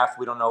the draft.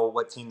 We don't know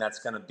what team that's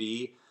going to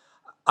be.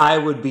 I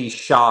would be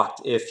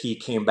shocked if he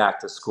came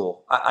back to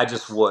school. I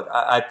just would.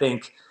 I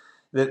think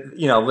that,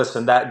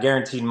 listen, that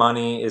guaranteed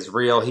money is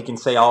real. He can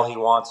say all he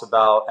wants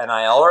about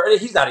NIL, or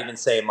he's not even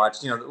saying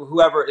much.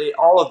 Whoever,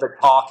 all of the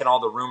talk and all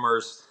the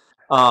rumors,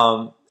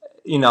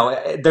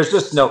 there's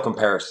just no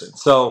comparison.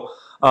 So,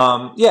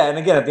 and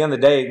again, at the end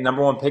of the day,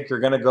 number one pick, you're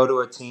going to go to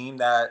a team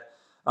that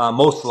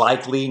most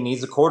likely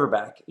needs a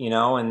quarterback,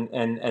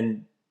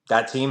 and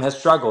that team has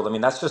struggled. I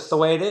mean, that's just the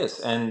way it is.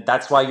 And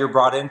that's why you're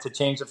brought in to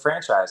change the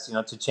franchise,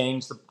 to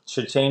change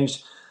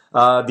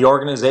the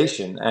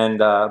organization. And,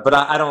 but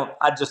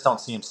I just don't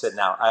see him sitting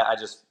out.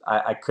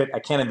 I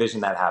can't envision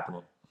that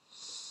happening.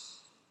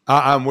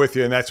 I'm with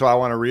you. And that's why I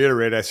want to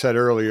reiterate, I said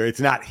earlier,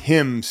 it's not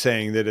him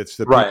saying that, it's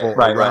the people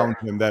around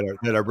him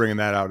that are bringing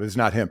that out. It's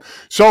not him.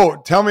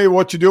 So tell me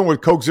what you're doing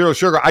with Coke Zero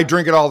Sugar. I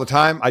drink it all the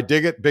time. I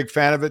dig it. Big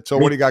fan of it. So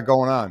what do you got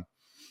going on?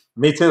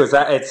 Me too.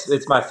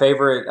 It's my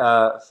favorite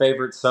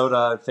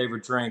soda,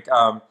 favorite drink.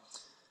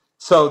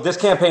 So this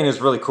campaign is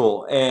really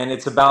cool, and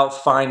it's about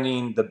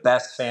finding the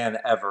best fan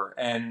ever.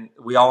 And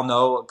we all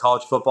know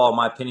college football, in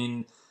my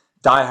opinion,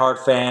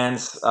 diehard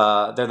fans.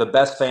 They're the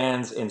best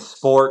fans in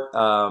sport.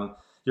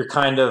 You're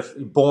kind of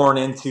born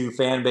into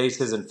fan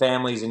bases and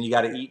families, and you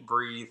got to eat,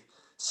 breathe,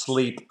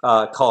 sleep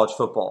college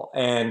football.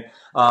 And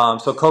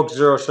so Coke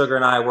Zero Sugar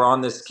and I were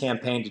on this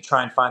campaign to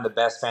try and find the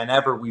best fan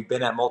ever. We've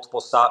been at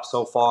multiple stops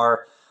so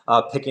far,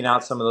 picking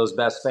out some of those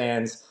best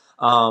fans.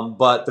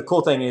 But the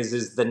cool thing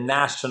is the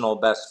national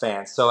best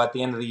fan. So at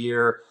the end of the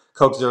year,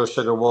 Coke Zero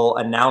Sugar will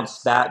announce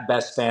that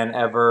best fan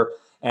ever.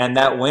 And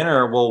that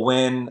winner will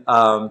win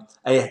a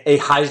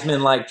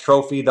Heisman-like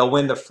trophy. They'll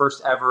win the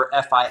first ever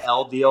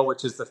FIL deal,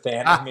 which is the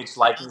fan image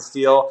likeness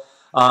deal.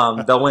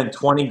 They'll win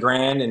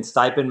 $20,000 in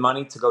stipend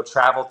money to go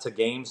travel to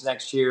games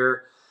next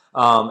year,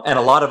 and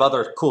a lot of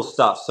other cool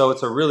stuff. So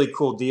it's a really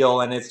cool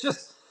deal, and it's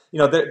just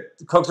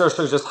Coach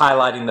Zerster is just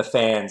highlighting the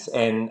fans,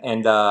 and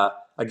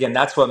again,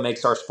 that's what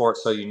makes our sport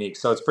so unique.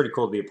 So it's pretty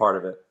cool to be a part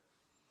of it.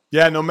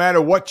 Yeah, no matter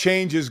what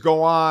changes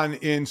go on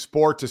in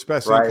sports,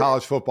 especially in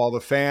college football, the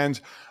fans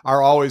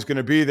are always going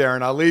to be there.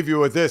 And I'll leave you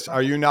with this.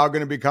 Are you now going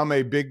to become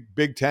a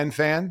Big Ten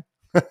fan?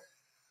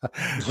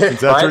 That's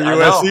where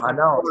USC, I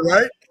know.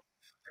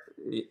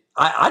 Right?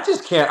 I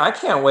just can't. I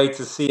can't wait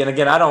to see. And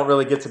again, I don't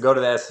really get to go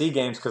to the SC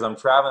games because I'm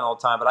traveling all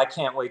the time. But I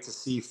can't wait to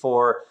see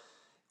for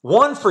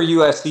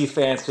USC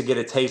fans to get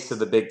a taste of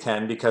the Big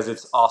Ten because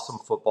it's awesome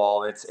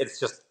football. It's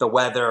just the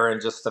weather and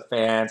just the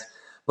fans.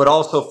 But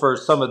also for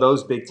some of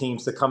those big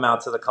teams to come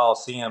out to the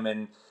Coliseum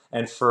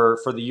and for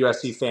the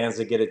USC fans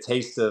to get a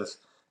taste of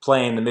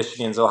playing the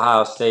Michigans,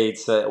 Ohio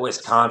States,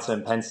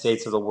 Wisconsin, Penn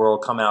States of the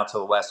world, come out to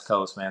the West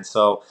Coast, man.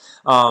 So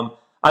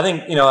I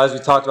think, as we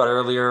talked about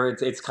earlier,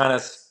 it's kind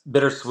of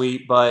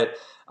bittersweet, but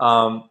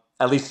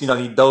at least,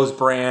 those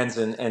brands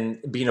and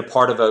being a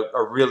part of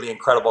a really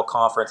incredible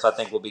conference, I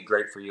think will be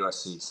great for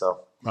USC.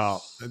 So.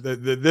 Well,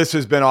 this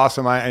has been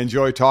awesome. I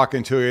enjoy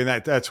talking to you,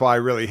 and that's why I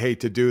really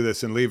hate to do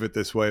this and leave it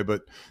this way.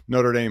 But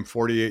Notre Dame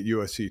 48,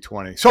 USC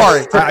 20.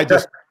 Sorry, I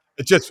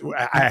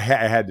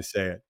had to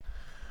say it.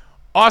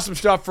 Awesome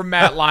stuff from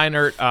Matt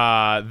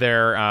Leinart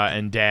there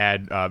and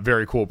Dad.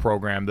 Very cool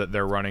program that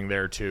they're running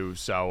there too.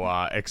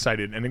 So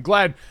excited and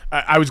glad.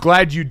 I was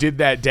glad you did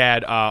that,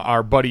 Dad.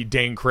 Our buddy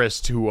Dane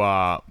Christ, who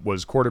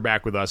was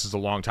quarterback with us, is a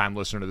longtime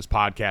listener to this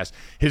podcast.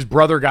 His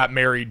brother got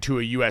married to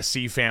a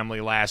USC family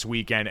last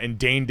weekend, and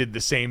Dane did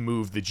the same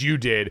move that you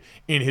did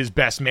in his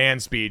best man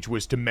speech,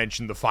 was to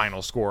mention the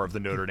final score of the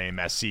Notre Dame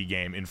SC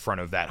game in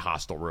front of that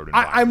hostile road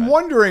environment. I'm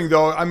wondering,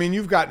 though,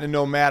 you've gotten to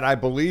know Matt, I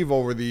believe,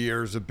 over the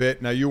years a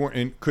bit. Now, you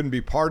weren't couldn't be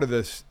part of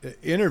this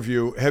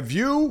interview. Have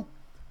you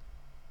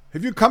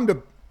come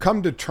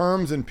to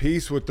terms and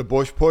peace with the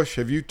Bush push?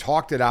 Have you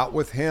talked it out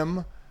with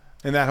him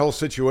in that whole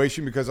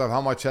situation because of how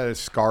much that has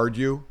scarred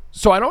you?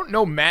 So I don't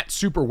know Matt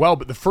super well,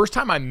 but the first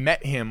time I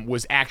met him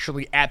was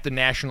actually at the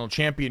national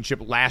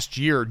championship last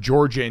year,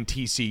 Georgia and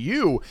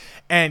TCU,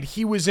 and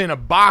he was in a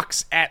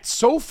box at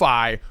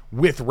SoFi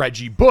with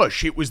Reggie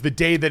Bush. It was the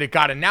day that it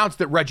got announced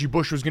that Reggie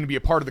Bush was going to be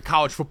a part of the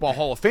College Football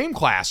Hall of Fame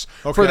class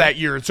for that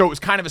year. So it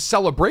was kind of a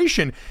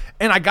celebration,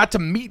 and I got to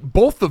meet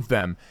both of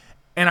them.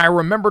 And I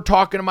remember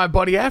talking to my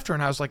buddy after,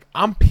 and I was like,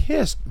 I'm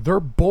pissed. They're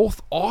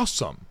both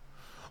awesome.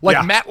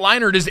 Matt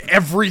Leinart is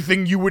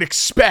everything you would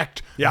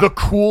expect the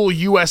cool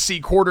USC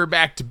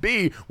quarterback to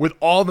be, with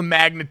all the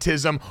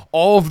magnetism,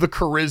 all of the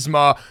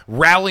charisma,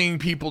 rallying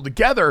people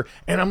together.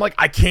 And I'm like,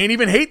 I can't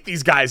even hate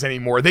these guys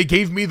anymore. They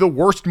gave me the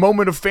worst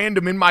moment of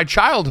fandom in my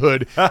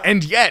childhood.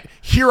 And yet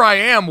here I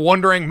am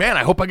wondering, man,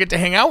 I hope I get to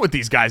hang out with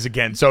these guys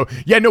again. So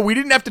we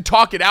didn't have to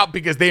talk it out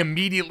because they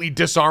immediately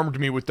disarmed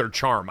me with their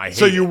charm.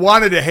 So you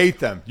wanted to hate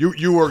them.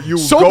 You were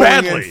so going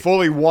badly in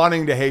fully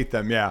wanting to hate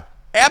them. Yeah.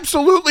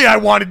 Absolutely, I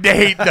wanted to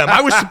hate them.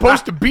 I was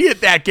supposed to be at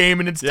that game,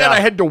 and instead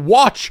I had to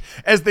watch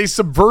as they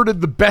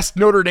subverted the best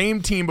Notre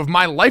Dame team of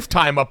my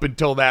lifetime up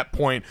until that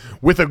point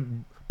with a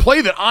play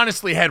that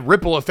honestly had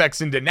ripple effects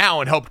into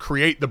now and helped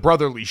create the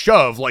brotherly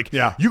shove.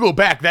 You go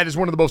back, that is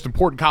one of the most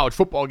important college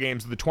football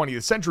games of the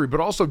 20th century, but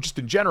also just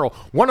in general,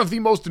 one of the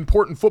most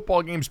important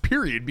football games,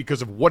 period,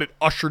 because of what it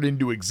ushered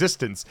into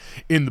existence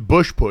in the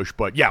Bush push.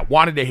 But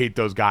wanted to hate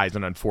those guys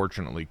and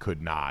unfortunately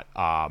could not.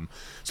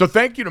 So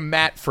thank you to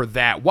Matt for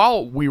that.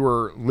 While we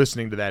were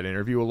listening to that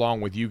interview along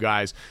with you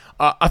guys,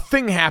 a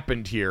thing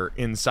happened here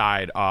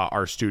inside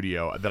our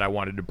studio that I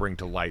wanted to bring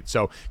to light.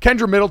 So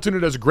Kendra Middleton, who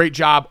does a great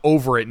job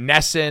over at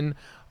Nesson,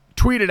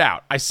 tweeted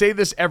out, I say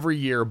this every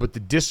year, but the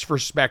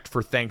disrespect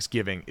for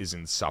Thanksgiving is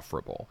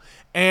insufferable.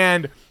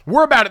 And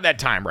we're about at that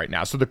time right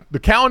now. So the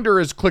calendar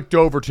is clicked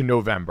over to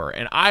November,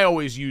 and I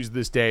always use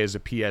this day as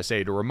a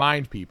PSA to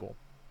remind people,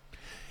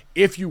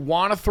 if you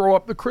want to throw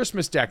up the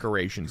Christmas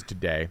decorations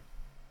today,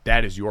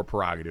 that is your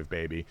prerogative,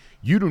 baby.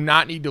 You do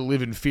not need to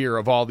live in fear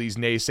of all these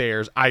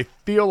naysayers. I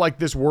feel like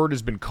this word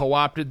has been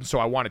co-opted, so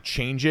I want to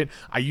change it.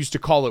 I used to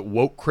call it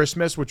woke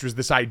Christmas, which was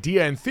this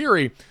idea in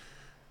theory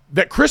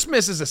that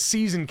Christmas as a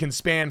season can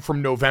span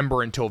from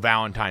November until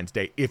Valentine's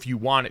Day if you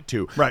want it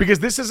to. Right. Because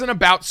this isn't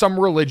about some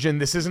religion.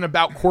 This isn't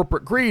about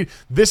corporate greed.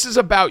 This is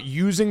about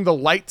using the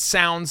light,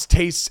 sounds,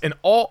 tastes, and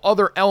all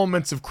other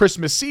elements of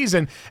Christmas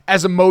season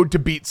as a mode to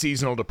beat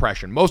seasonal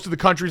depression. Most of the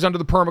country's under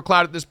the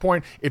permacloud at this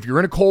point. If you're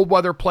in a cold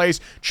weather place,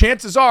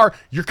 chances are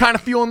you're kind of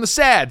feeling the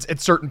sads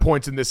at certain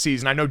points in this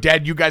season. I know,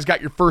 Dad, you guys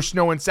got your first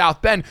snow in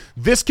South Bend.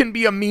 This can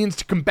be a means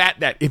to combat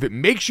that. If it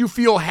makes you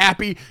feel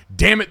happy,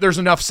 damn it, there's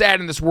enough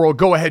sad in this world.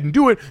 Go ahead and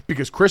do it,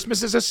 because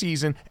Christmas is a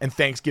season and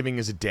Thanksgiving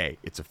is a day.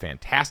 It's a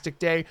fantastic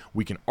day.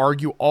 We can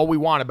argue all we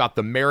want about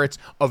the merits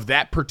of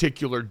that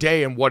particular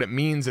day and what it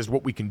means as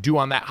what we can do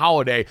on that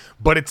holiday,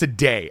 but it's a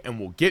day, and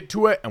we'll get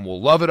to it and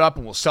we'll love it up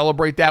and we'll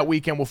celebrate that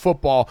weekend with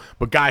football.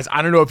 But guys,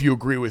 I don't know if you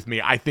agree with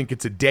me. I think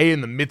it's a day in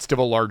the midst of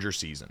a larger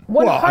season.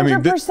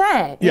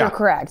 100%. You're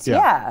correct.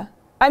 Yeah.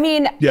 I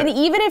mean, and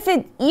even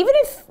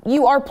if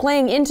you are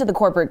playing into the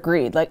corporate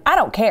greed, I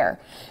don't care.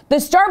 The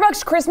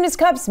Starbucks Christmas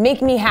cups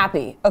make me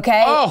happy,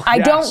 okay? I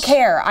don't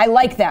care. I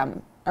like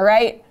them, all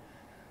right?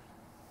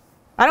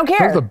 I don't care.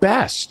 They're the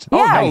best.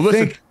 Yeah. Oh, no, I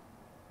think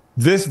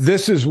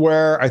this is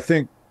where I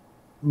think,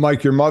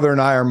 Mike, your mother and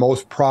I are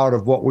most proud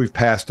of what we've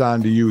passed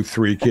on to you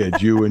three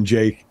kids, you and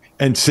Jake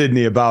and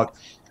Sydney, about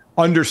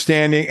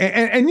understanding.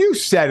 And you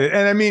said it.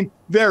 And I mean,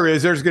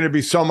 there's going to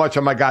be so much,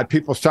 oh my God,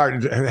 people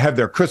starting to have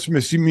their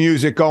Christmas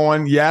music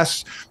going.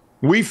 Yes.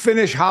 We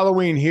finished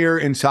Halloween here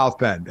in South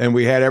Bend, and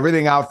we had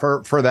everything out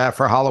for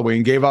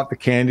Halloween, gave out the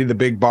candy, the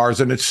big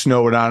bars, and it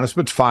snowed on us,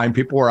 but it's fine.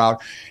 People were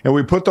out, and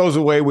we put those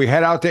away. We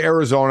head out to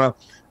Arizona.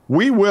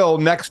 We will,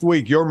 next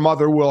week, your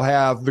mother will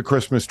have the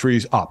Christmas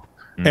trees up.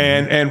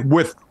 And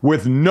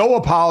with no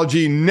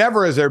apology.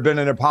 Never has there been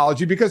an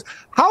apology, because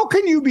how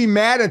can you be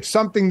mad at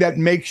something that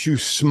makes you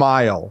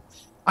smile?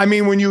 I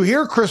mean, when you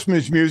hear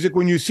Christmas music,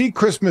 when you see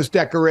Christmas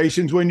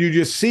decorations, when you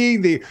just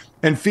see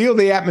and feel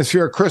the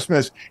atmosphere of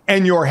Christmas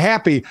and you're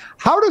happy,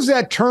 how does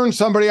that turn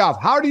somebody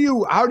off? How do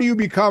you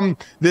become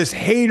this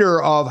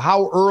hater of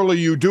how early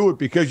you do it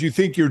because you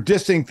think you're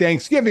dissing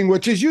Thanksgiving,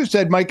 which, as you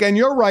said, Mike, and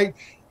you're right,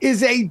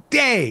 is a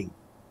day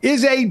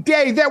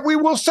that we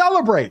will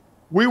celebrate.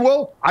 We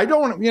will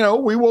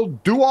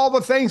do all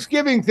the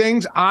Thanksgiving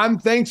things on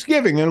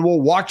Thanksgiving, and we'll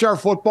watch our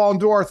football and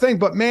do our thing.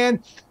 But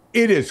man,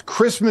 it is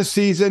Christmas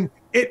season.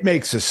 It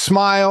makes us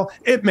smile.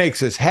 It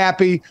makes us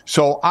happy.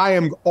 So I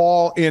am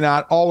all in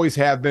on, always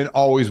have been,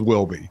 always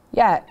will be.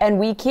 Yeah, and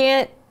we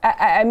can't,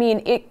 I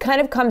mean, it kind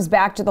of comes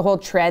back to the whole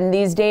trend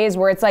these days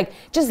where it's like,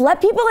 just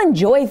let people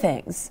enjoy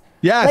things.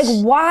 Yes.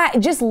 Like, why?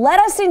 Just let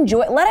us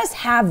enjoy, let us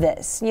have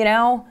this, you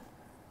know?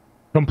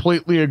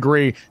 Completely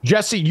agree.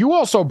 Jesse, you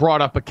also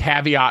brought up a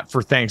caveat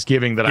for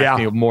Thanksgiving that I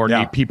feel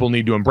people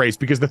need to embrace,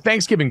 because the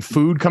Thanksgiving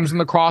food comes in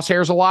the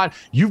crosshairs a lot.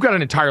 You've got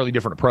an entirely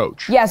different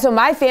approach. Yeah, so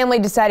my family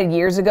decided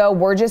years ago,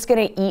 we're just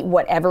going to eat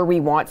whatever we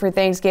want for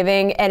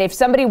Thanksgiving. And if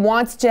somebody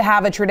wants to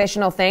have a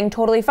traditional thing,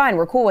 totally fine.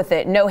 We're cool with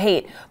it. No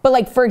hate. But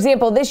like, for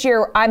example, this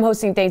year I'm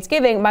hosting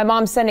Thanksgiving. My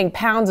mom's sending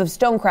pounds of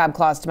stone crab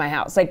claws to my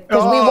house. Like,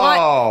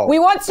 because we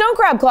want stone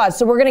crab claws,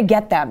 so we're going to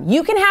get them.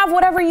 You can have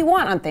whatever you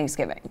want on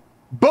Thanksgiving.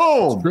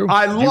 Boom!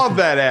 I love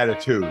that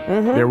attitude.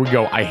 Mm-hmm. There we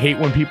go. I hate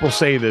when people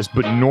say this,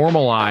 but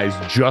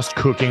normalize just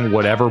cooking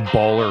whatever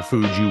baller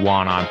foods you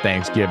want on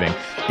Thanksgiving.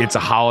 It's a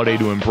holiday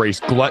to embrace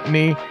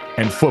gluttony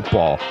and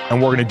football,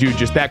 and we're going to do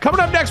just that.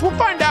 Coming up next, we'll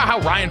find out how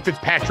Ryan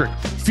Fitzpatrick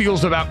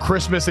feels about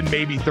Christmas and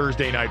maybe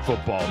Thursday night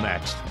football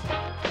next.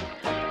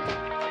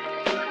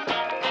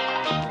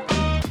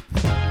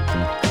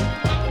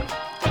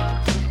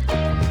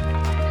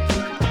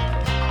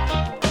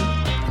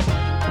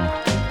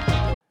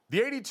 The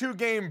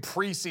 82-game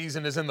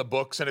preseason is in the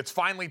books, and it's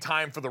finally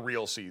time for the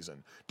real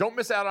season. Don't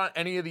miss out on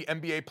any of the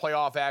NBA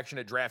playoff action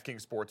at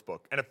DraftKings Sportsbook,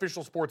 an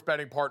official sports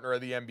betting partner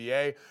of the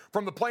NBA.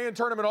 From the play-in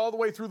tournament all the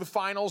way through the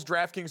finals,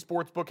 DraftKings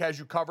Sportsbook has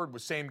you covered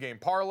with same-game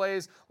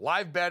parlays,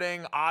 live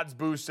betting, odds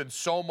boosts, and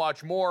so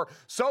much more.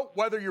 So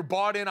whether you're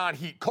bought in on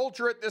Heat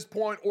culture at this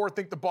point or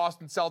think the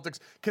Boston Celtics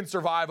can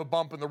survive a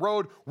bump in the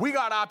road, we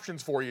got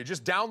options for you.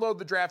 Just download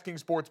the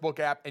DraftKings Sportsbook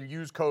app and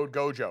use code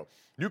GOJO.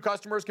 New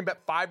customers can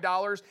bet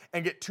 $5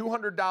 and get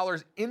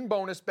 $200 in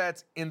bonus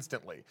bets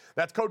instantly.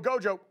 That's code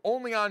GOJO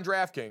only on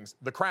DraftKings.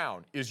 The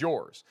crown is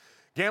yours.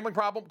 Gambling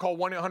problem? Call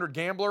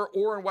 1-800-GAMBLER,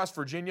 or in West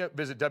Virginia,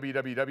 visit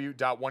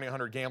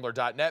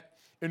www.1800gambler.net.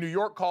 In New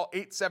York, call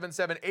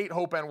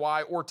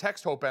 877-8-HOPE-NY or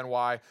text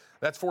HOPE-NY.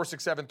 That's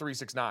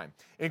 467-369.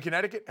 In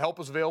Connecticut, help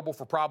is available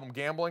for problem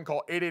gambling.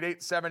 Call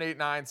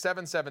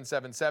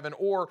 888-789-7777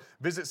 or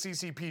visit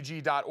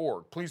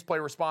ccpg.org. Please play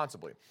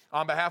responsibly.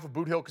 On behalf of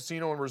Boot Hill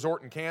Casino and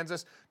Resort in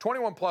Kansas,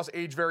 21 plus,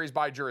 age varies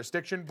by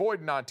jurisdiction,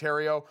 void in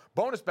Ontario.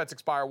 Bonus bets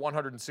expire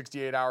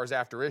 168 hours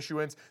after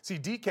issuance. See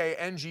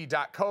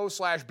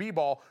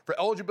dkng.co/bball for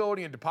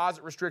eligibility and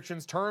deposit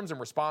restrictions, terms, and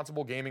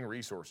responsible gaming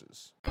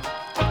resources.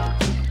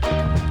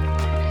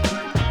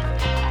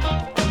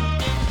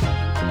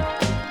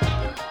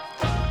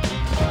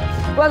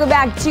 Welcome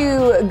back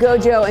to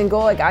Gojo and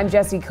Golic. I'm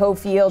Jesse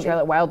Cofield.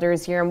 Charlotte Wilder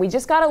is here, and we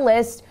just got a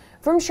list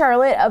from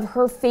Charlotte of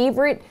her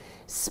favorite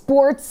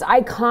sports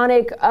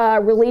iconic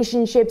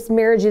relationships,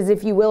 marriages,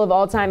 if you will, of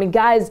all time. And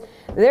guys,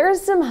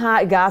 there's some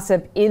hot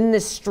gossip in the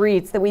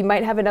streets that we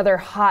might have another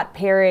hot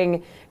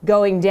pairing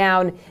going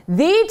down.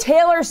 The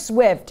Taylor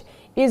Swift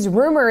is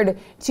rumored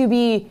to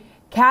be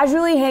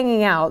casually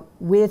hanging out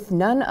with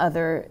none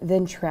other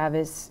than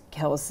Travis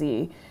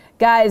Kelce.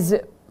 Guys,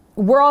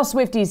 we're all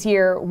Swifties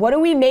here. What do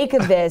we make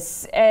of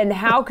this? And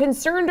how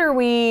concerned are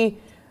we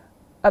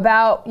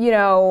about,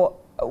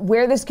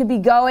 where this could be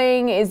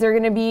going? Is there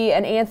going to be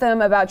an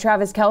anthem about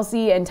Travis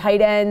Kelce and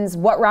tight ends?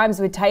 What rhymes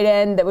with tight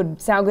end that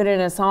would sound good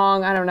in a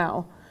song? I don't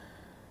know.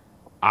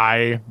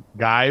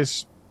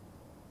 Guys,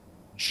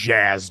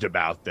 jazzed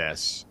about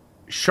this.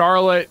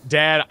 Charlotte,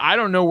 Dad, I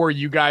don't know where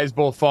you guys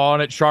both fall on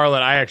it.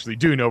 Charlotte, I actually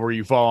do know where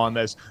you fall on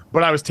this,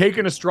 but I was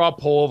taking a straw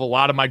poll of a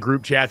lot of my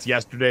group chats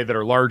yesterday that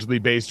are largely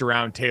based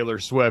around Taylor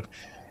Swift,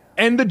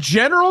 and the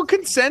general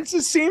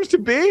consensus seems to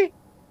be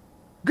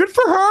good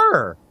for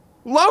her.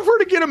 Love her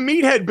to get a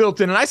meathead built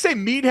in, and I say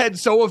meathead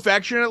so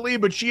affectionately,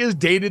 but she has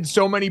dated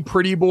so many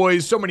pretty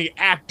boys, so many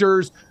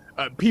actors,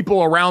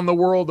 people around the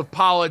world of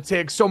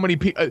politics, so many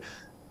people.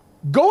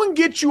 Go and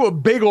get you a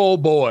big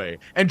old boy.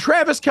 And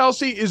Travis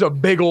Kelce is a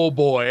big old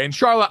boy. And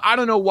Charlotte, I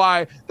don't know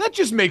why, that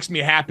just makes me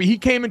happy. He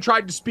came and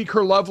tried to speak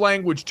her love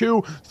language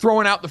too,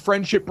 throwing out the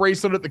friendship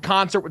bracelet at the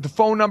concert with the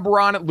phone number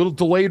on it, little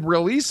delayed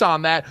release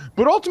on that.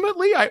 But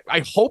ultimately,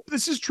 I hope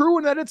this is true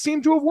and that it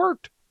seemed to have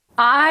worked.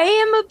 I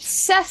am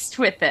obsessed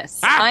with this.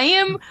 I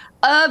am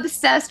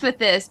obsessed with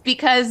this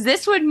because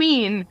this would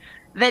mean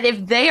that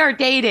if they are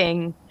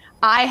dating,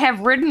 I have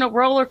ridden a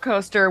roller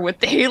coaster with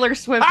Taylor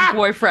Swift's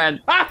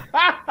boyfriend.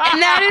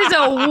 And that is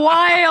a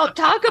wild,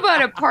 talk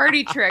about a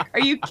party trick.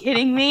 Are you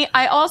kidding me?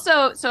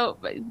 So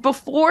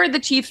before the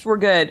Chiefs were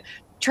good,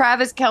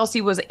 Travis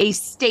Kelce was a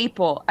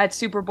staple at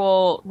Super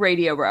Bowl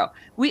Radio Row.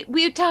 We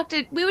would talk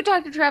to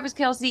Travis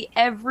Kelce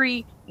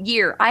every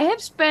year. I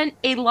have spent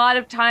a lot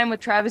of time with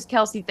Travis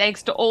Kelce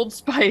thanks to Old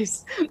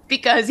Spice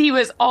because he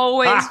was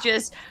always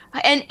just,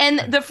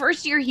 and the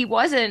first year he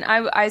wasn't,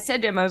 I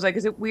said to him, I was like,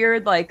 is it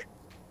weird, like,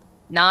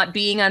 not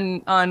being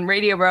on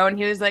Radio Row? And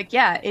he was like,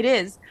 yeah, it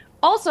is.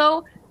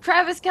 Also,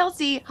 Travis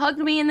Kelce hugged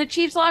me in the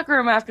Chiefs locker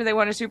room after they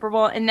won a Super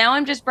Bowl, and now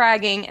I'm just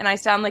bragging and I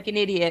sound like an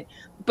idiot.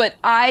 But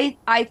I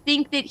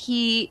think that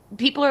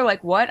people are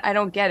like, what? I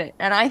don't get it.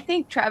 And I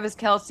think Travis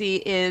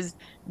Kelce is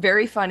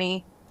very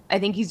funny. I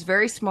think he's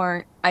very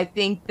smart. I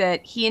think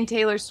that he and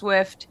Taylor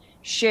Swift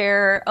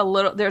share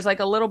there's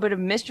like a little bit of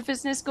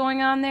mischievousness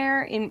going on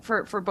there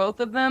for both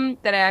of them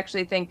that I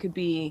actually think could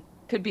be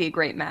a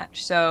great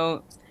match.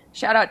 So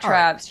shout out Travs.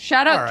 Right.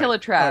 Shout out Killer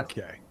Trav.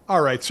 Okay.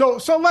 All right. So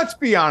let's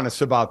be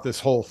honest about this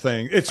whole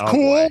thing. It's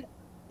cool. Boy.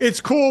 It's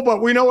cool,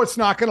 but we know it's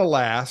not going to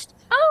last.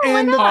 Oh,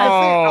 and why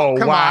not?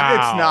 Come on,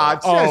 it's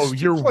not.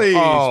 Please.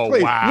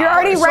 Wow. You're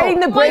already writing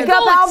the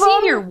breakup album?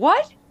 Senior,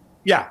 what?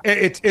 Yeah,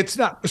 it's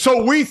not.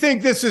 So we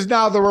think this is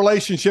now the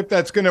relationship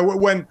that's going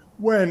to,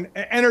 when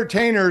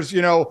entertainers,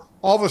 all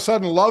of a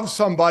sudden love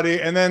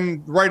somebody and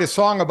then write a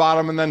song about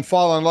them and then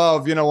fall in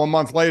love, a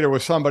month later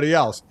with somebody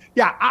else.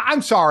 Yeah,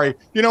 I'm sorry.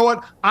 You know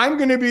what? I'm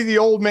going to be the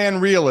old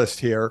man realist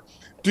here.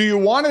 Do you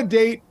want to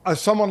date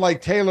someone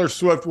like Taylor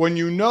Swift when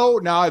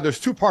now there's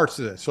two parts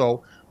to this.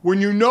 So when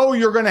you're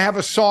going to have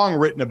a song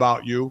written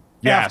about you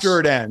after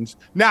it ends.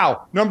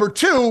 Now, number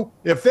two,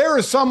 if there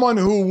is someone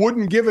who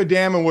wouldn't give a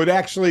damn and would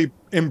actually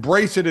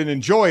embrace it and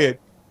enjoy it,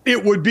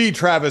 it would be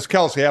Travis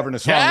Kelce having a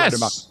song written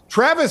about.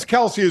 Travis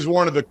Kelce is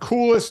one of the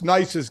coolest,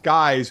 nicest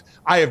guys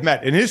I have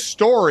met. And his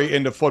story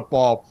into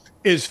football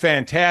is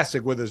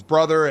fantastic with his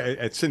brother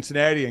at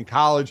Cincinnati in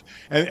college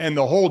and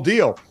the whole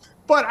deal.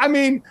 But, I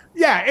mean,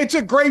 yeah, it's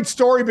a great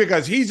story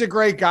because he's a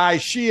great guy.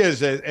 She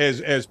is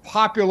as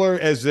popular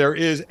as there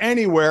is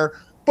anywhere.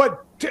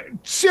 But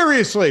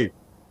seriously,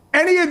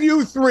 any of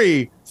you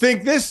three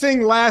think this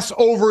thing lasts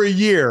over a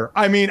year?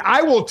 I mean,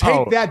 I will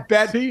take that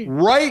bet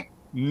right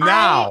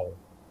now.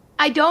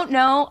 I don't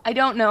know.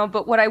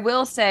 But what I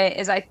will say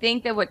is I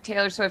think that what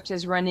Taylor Swift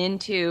has run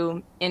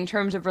into in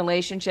terms of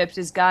relationships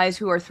is guys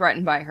who are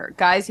threatened by her,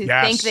 guys who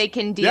think they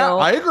can deal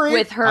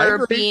with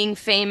her being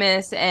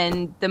famous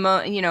and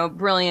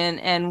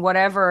brilliant and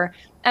whatever.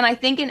 And I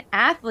think an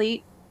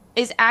athlete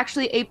is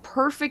actually a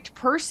perfect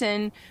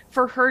person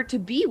for her to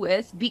be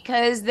with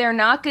because they're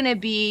not going to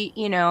be,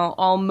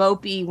 all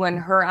mopey when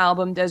her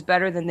album does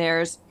better than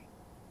theirs.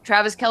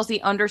 Travis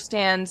Kelce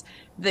understands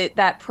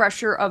that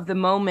pressure of the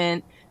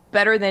moment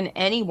better than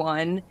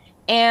anyone,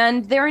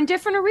 and they're in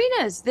different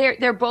arenas.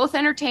 They're both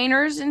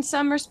entertainers in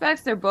some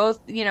respects. They're both,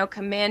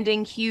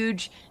 commanding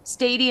huge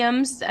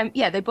stadiums.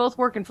 They both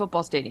work in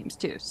football stadiums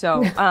too.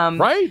 So,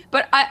 right.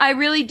 But I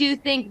really do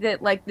think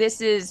that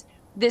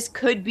this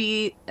could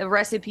be a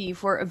recipe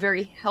for a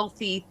very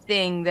healthy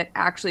thing that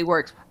actually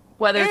works.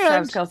 Whether it's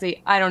Travis Kelce,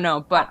 I don't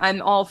know, but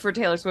I'm all for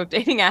Taylor Swift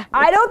dating athletes.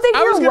 I don't think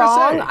you're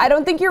wrong. I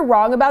don't think you're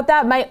wrong about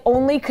that. My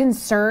only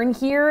concern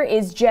here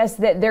is just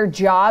that their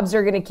jobs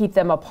are going to keep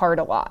them apart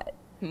a lot.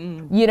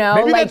 Maybe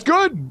that's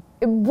good.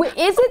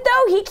 Is it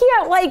though? He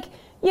can't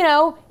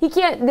he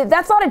can't.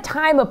 That's not a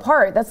time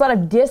apart. That's not a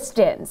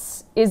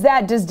distance.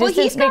 Does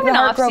distance make the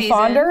heart grow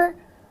fonder?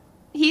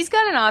 He's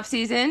got an off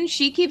season.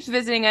 She keeps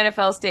visiting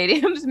NFL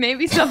stadiums.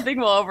 Maybe something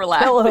will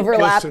overlap. They'll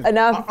overlap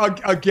enough.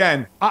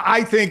 Again,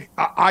 I think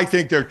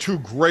they're two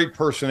great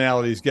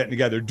personalities getting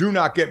together. Do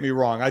not get me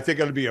wrong. I think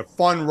it'll be a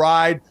fun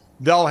ride.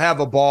 They'll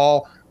have a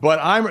ball. But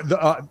I'm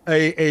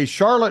a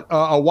Charlotte,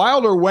 a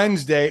Wilder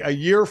Wednesday a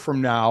year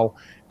from now.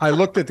 I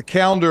looked at the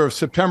calendar of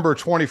September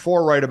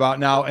 24 right about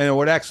now, and it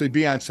would actually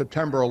be on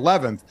September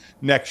 11th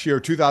next year,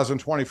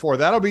 2024.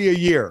 That'll be a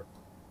year.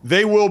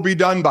 They will be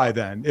done by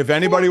then. If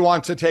anybody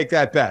wants to take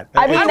that bet,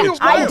 I don't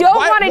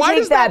want to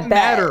take that bet.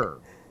 Matter?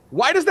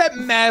 Why does that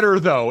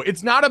matter, though?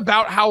 It's not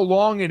about how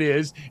long it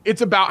is.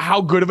 It's about how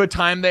good of a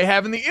time they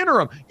have in the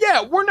interim.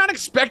 Yeah, we're not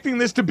expecting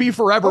this to be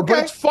forever, but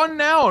it's fun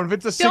now. And if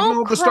it's a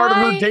signal of the start of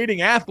her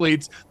dating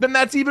athletes, then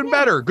that's even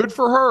better. Good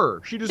for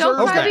her. She deserves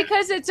Don't cry that.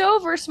 because it's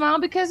over. Smile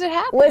because it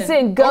happened.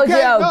 Listen,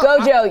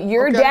 Gojo,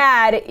 your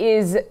dad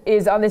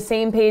is on the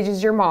same page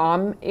as your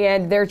mom,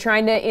 and they're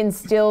trying to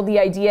instill the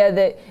idea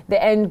that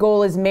the end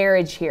goal is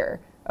marriage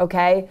here.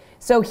 Okay,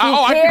 so he cares.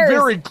 I can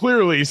very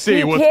clearly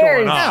see what's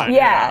going on.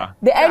 Yeah.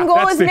 The end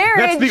goal is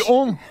marriage.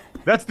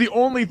 That's the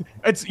only.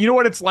 It's you know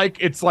what it's like.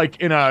 It's like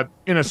in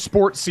a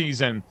sports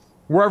season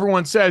where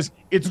everyone says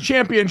it's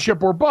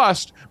championship or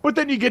bust, but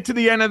then you get to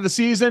the end of the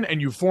season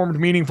and you've formed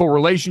meaningful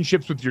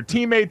relationships with your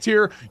teammates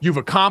here. You've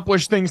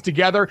accomplished things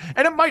together,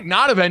 and it might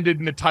not have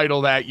ended in a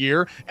title that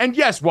year. And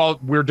yes, while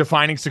we're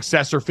defining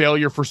success or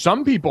failure for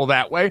some people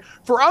that way,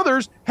 for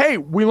others, hey,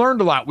 we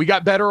learned a lot. We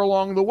got better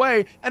along the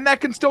way, and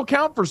that can still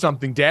count for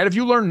something, Dad. Have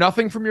you learned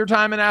nothing from your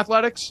time in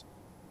athletics?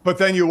 But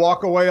then you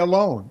walk away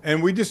alone.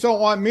 And we just don't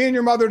want, me and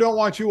your mother don't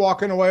want you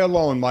walking away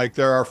alone, Mike.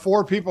 There are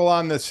 4 people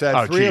on the set.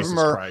 Oh, 3 Jesus of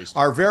them Christ.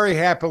 are very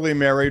happily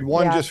married.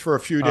 One just for a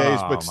few days,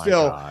 Oh, but my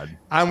still, God.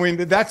 I mean,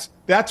 that's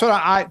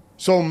what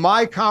so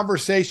my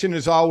conversation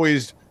is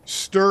always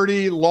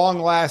sturdy,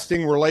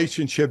 long-lasting,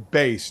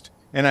 relationship-based.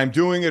 And I'm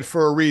doing it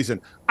for a reason.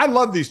 I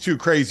love these 2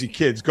 crazy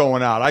kids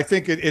going out. I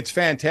think it's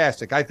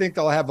fantastic. I think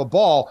they'll have a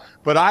ball,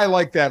 but I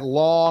like that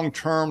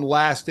long-term,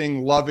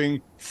 lasting,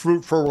 loving,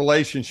 fruitful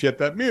relationship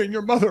that me and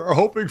your mother are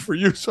hoping for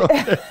you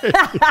someday.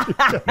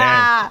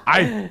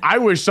 Man, I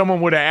wish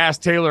someone would have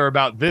asked Taylor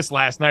about this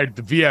last night at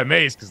the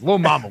VMAs because Lil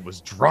Mama was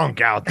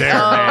drunk out there,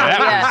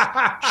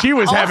 man. She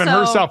was having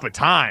herself a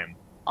time.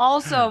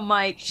 Also,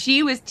 Mike,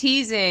 she was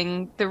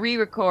teasing the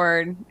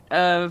re-record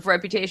of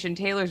Reputation,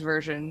 Taylor's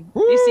version.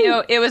 Woo! You see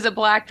how it was a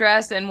black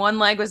dress and one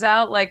leg was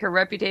out like her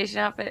Reputation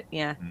outfit?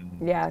 Yeah.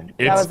 Yeah.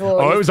 That was a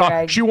little it was Easter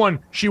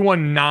egg. She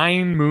won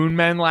 9 Moon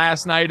Men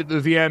last night at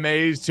the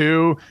VMAs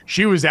too.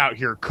 She was out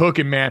here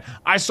cooking, man.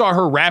 I saw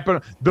her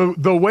rapping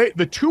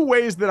the 2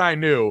 ways that I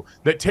knew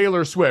that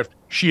Taylor Swift,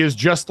 she is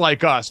just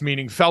like us,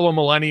 meaning fellow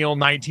millennial,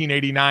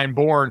 1989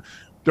 born.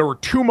 There were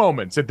 2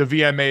 moments at the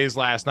VMAs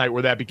last night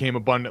where that became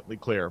abundantly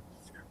clear.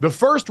 The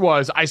first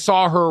was I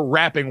saw her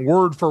rapping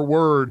word for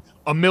word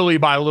a Millie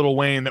by Lil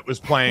Wayne that was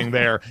playing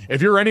there.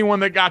 If you're anyone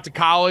that got to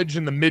college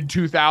in the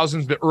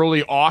mid-2000s, the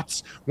early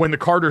aughts, when the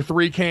Carter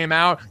 3 came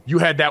out, you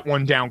had that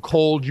one down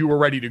cold. You were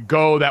ready to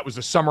go. That was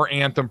a summer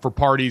anthem for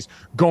parties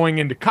going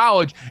into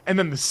college. And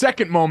then the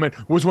second moment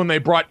was when they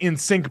brought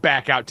NSYNC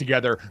back out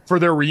together for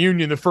their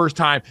reunion the first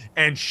time,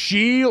 and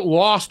she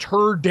lost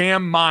her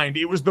damn mind.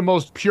 It was the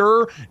most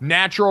pure,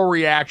 natural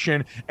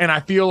reaction, and I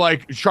feel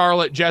like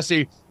Charlotte,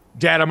 Jesse,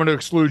 Dad, I'm going to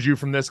exclude you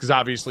from this because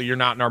obviously you're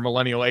not in our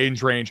millennial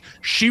age range.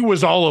 She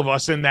was all of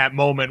us in that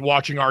moment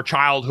watching our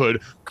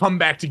childhood come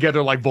back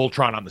together like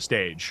Voltron on the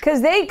stage.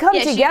 Because they come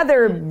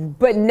together,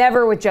 but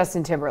never with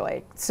Justin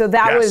Timberlake. So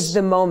that was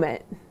the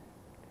moment.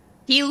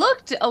 He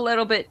looked a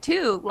little bit,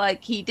 too,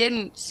 like he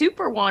didn't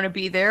super want to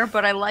be there,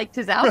 but I liked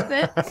his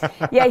outfit.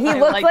 Yeah, he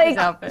looked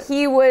like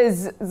he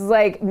was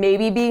like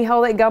maybe being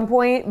held at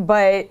gunpoint,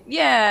 but,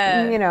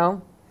 you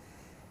know.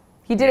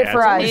 He did it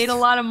for us. Made a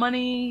lot of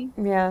money.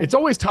 Yeah. It's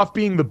always tough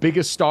being the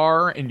biggest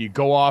star and you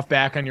go off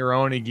back on your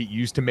own and get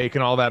used to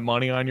making all that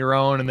money on your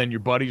own. And then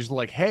your buddies are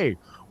like, hey,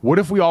 what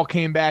if we all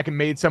came back and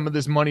made some of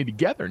this money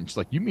together? And it's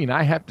like, you mean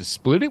I have to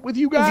split it with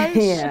you guys?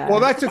 Yeah. Well,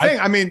 that's the thing.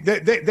 I mean,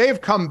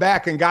 they've come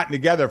back and gotten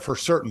together for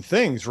certain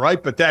things,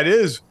 right? But that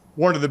is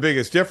one of the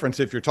biggest difference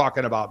if you're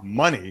talking about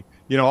money.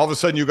 You know, all of a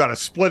sudden you got to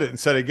split it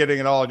instead of getting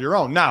it all on your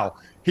own. Now,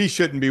 he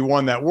shouldn't be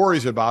one that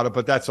worries about it,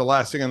 but that's the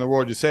last thing in the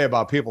world you say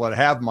about people that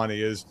have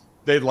money is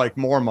they'd like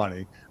more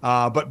money.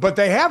 But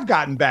they have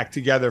gotten back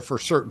together for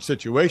certain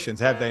situations,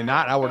 have they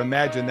not? I would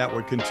imagine that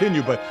would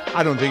continue, but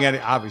I don't think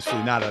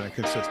obviously not on a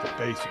consistent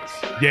basis.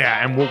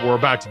 Yeah, and what we're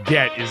about to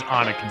get is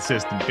on a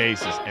consistent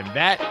basis, and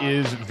that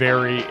is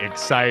very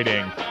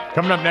exciting.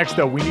 Coming up next,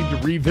 though, we need to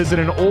revisit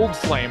an old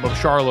flame of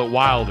Charlotte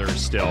Wilder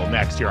still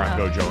next year on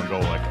GOJO and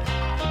GOLIC.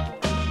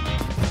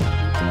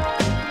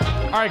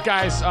 All right,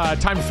 guys,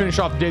 time to finish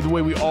off the day the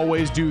way we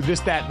always do. This,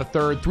 that, and the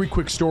third. 3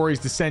 quick stories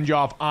to send you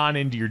off on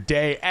into your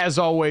day. As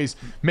always,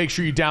 make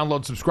sure you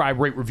download, subscribe,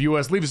 rate, review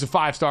us. Leave us a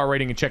 5-star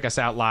rating and check us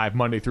out live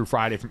Monday through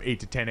Friday from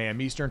 8 to 10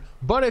 a.m. Eastern.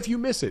 But if you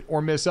miss it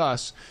or miss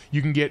us,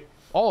 you can get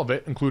all of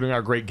it, including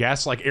our great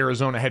guests like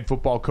Arizona head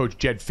football coach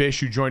Jed Fish,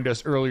 who joined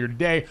us earlier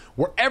today,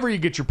 wherever you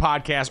get your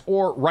podcast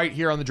or right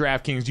here on the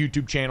DraftKings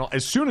YouTube channel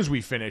as soon as we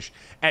finish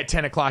at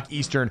 10 o'clock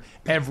Eastern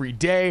every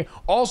day.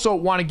 Also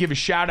want to give a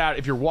shout out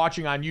if you're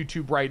watching on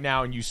YouTube right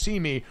now and you see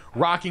me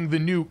rocking the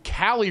new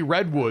Cali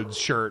Redwoods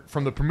shirt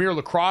from the Premier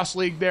Lacrosse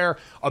League there.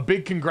 A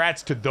big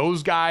congrats to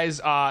those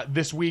guys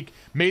this week.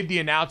 Made the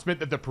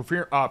announcement that the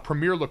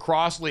Premier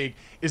Lacrosse League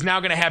is now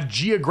going to have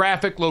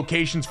geographic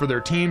locations for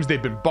their teams.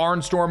 They've been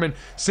barnstorming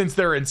since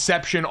their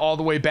inception all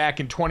the way back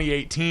in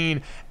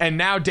 2018. And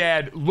now,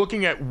 Dad,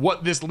 looking at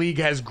what this league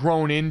has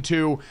grown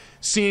into,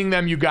 seeing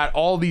them, you got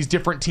all these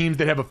different teams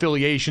that have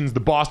affiliations. The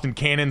Boston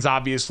Cannons,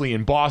 obviously,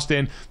 in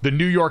Boston. The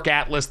New York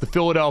Atlas, the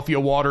Philadelphia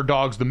Water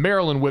Dogs, the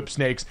Maryland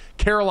Whipsnakes,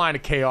 Carolina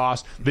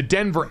Chaos, the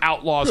Denver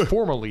Outlaws,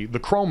 formerly the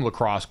Chrome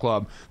Lacrosse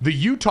Club, the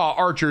Utah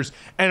Archers,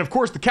 and, of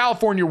course, the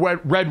California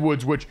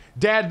Redwoods, which,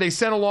 Dad, they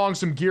sent along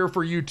some gear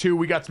for you, too.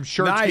 We got some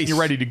shirts getting you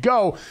ready to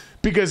go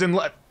because, and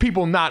let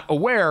people not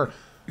aware,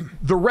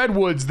 the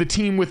Redwoods, the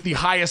team with the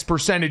highest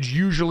percentage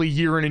usually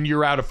year in and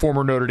year out of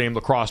former Notre Dame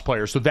lacrosse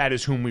players. So that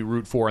is whom we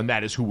root for, and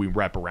that is who we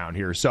rep around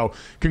here. So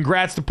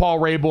congrats to Paul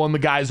Rabel and the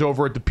guys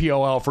over at the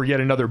PLL for yet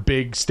another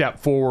big step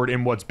forward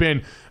in what's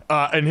been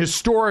an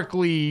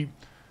historically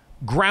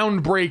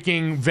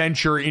groundbreaking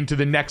venture into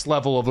the next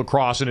level of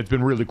lacrosse, and it's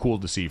been really cool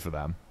to see for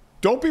them.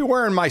 Don't be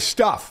wearing my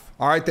stuff.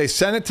 All right, they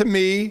sent it to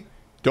me.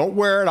 Don't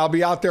wear it. I'll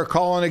be out there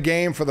calling a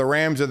game for the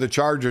Rams or the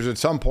Chargers at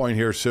some point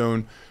here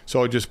soon.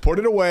 So just put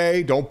it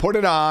away. Don't put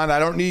it on. I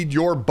don't need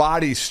your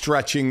body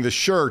stretching the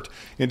shirt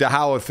into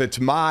how it fits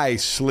my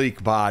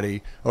sleek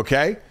body.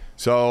 Okay?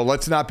 So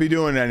let's not be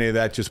doing any of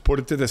that. Just put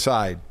it to the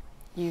side.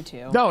 You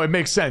too. No, it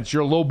makes sense.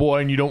 You're a little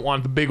boy and you don't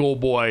want the big old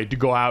boy to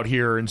go out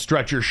here and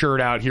stretch your shirt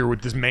out here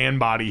with this man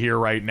body here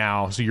right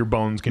now so your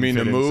bones can fit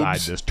inside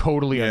this.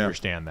 Totally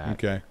understand that.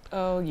 Okay.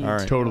 Oh, you All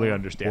right. Totally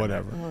understand.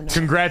 Whatever. Oh, no.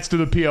 Congrats to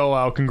the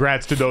PLL.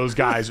 Congrats to those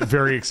guys.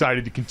 Very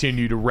excited to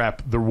continue to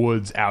rep the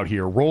Woods out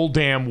here. Roll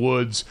damn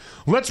Woods.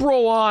 Let's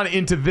roll on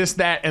into this,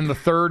 that, and the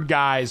third,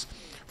 guys,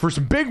 for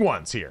some big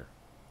ones here.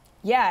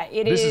 Yeah,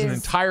 This is an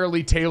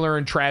entirely Taylor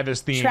and Travis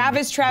theme.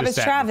 Travis.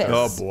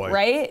 Oh, boy.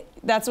 Right?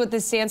 That's what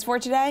this stands for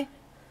today?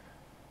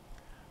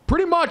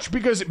 Pretty much,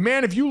 because,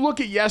 man, if you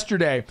look at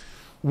yesterday,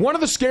 one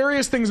of the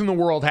scariest things in the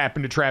world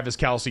happened to Travis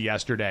Kelce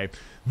yesterday.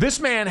 This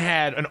man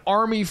had an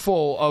army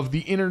full of the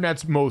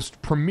internet's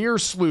most premier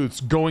sleuths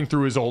going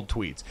through his old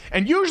tweets.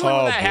 And usually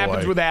when that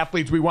happens with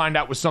athletes, we wind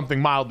up with something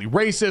mildly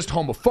racist,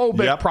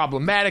 homophobic,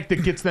 problematic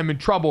that gets them in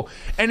trouble.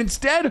 And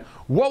instead,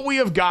 what we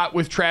have got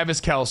with Travis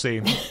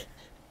Kelce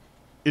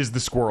is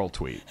the squirrel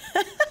tweet.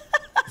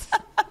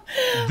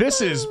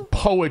 This is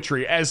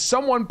poetry. As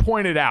someone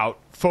pointed out,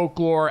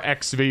 Folklore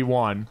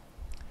XV1,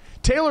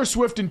 Taylor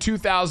Swift in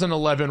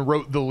 2011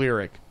 wrote the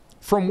lyric,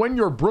 "From when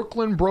your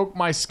Brooklyn broke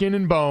my skin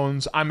and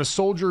bones, I'm a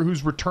soldier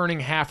who's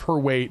returning half her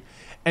weight.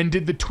 And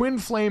did the twin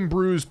flame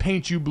bruise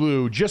paint you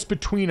blue? Just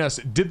between us,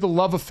 did the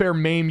love affair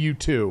maim you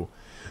too?"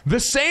 The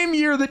same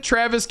year that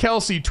Travis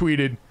Kelce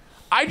tweeted,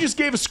 "I just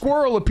gave a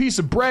squirrel a piece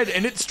of bread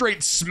and it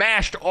straight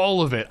smashed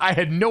all of it. I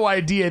had no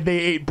idea they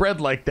ate bread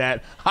like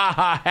that. Ha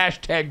ha,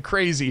 hashtag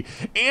crazy."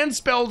 And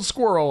spelled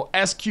squirrel,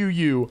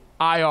 SQUIRLE.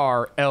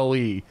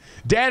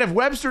 Dad, if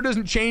Webster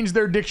doesn't change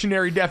their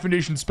dictionary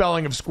definition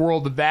spelling of squirrel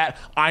to that,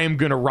 I am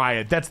going to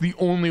riot. That's the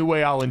only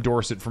way I'll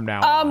endorse it from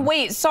now on.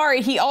 Wait,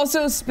 sorry. He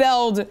also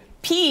spelled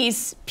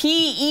peace,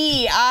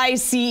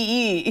 PEICE.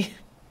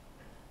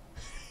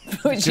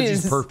 Which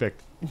is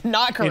perfect.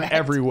 Not correct. In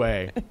every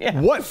way. Yeah.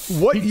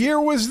 What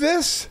year was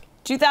this?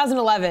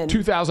 2011.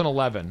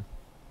 2011.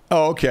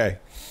 Oh, okay.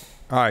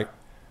 All right.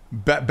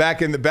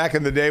 Back in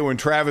the day when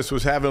Travis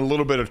was having a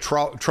little bit of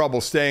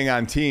trouble staying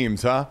on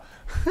teams, huh?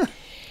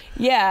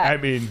 Yeah. I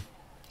mean,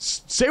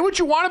 say what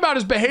you want about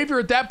his behavior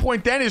at that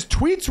point then. His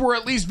tweets were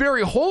at least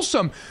very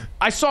wholesome.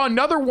 I saw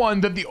another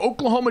one that the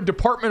Oklahoma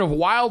Department of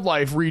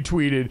Wildlife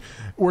retweeted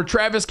where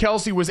Travis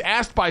Kelce was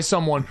asked by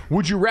someone,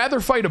 "Would you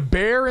rather fight a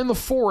bear in the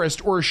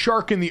forest or a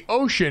shark in the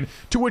ocean?"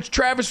 To which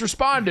Travis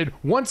responded,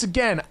 "Once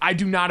again, I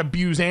do not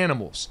abuse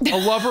animals. A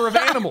lover of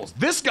animals."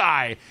 This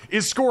guy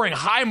is scoring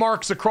high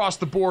marks across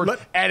the board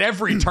at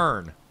every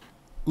turn.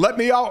 Let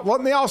me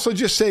also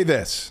just say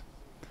this.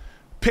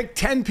 Pick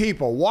 10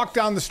 people. Walk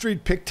down the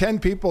street, pick 10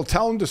 people,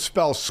 tell them to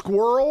spell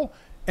squirrel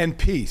and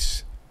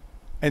peace,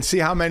 and see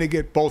how many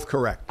get both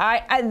correct.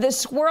 The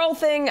squirrel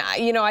thing,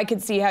 I could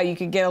see how you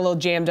could get a little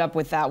jammed up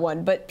with that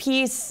one. But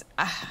peace,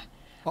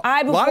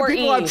 I before E. A lot of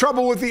people have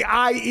trouble with the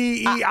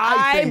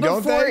I-E-E-I thing,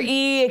 don't they? I before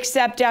E,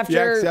 except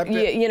after,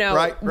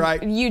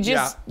 Right.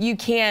 You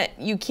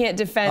can't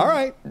defend. All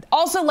right.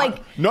 Also,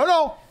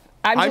 no.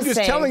 I'm just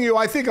saying. telling you,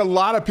 I think a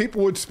lot of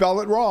people would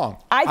spell it wrong.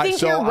 I think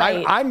you're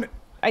right.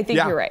 I think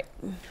you're right.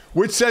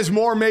 Which says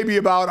more maybe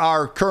about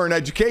our current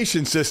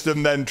education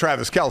system than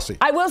Travis Kelce.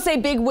 I will say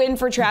big win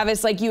for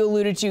Travis, like you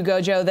alluded to,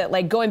 Gojo,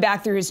 that going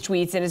back through his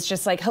tweets and it's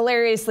just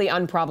hilariously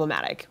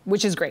unproblematic,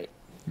 which is great.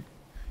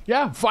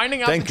 Yeah,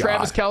 finding out that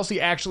Travis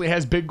Kelce actually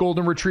has big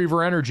golden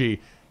retriever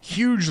energy.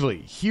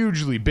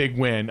 Hugely big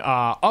win.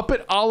 Up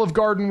at Olive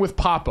Garden with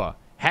Papa.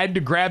 Had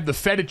to grab the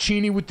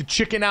fettuccine with the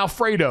chicken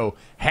Alfredo.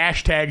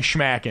 Hashtag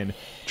schmackin'.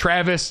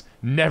 Travis,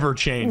 never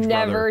change,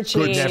 Never brother.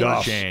 change. Good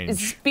stuff.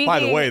 change.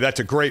 By the way, that's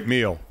a great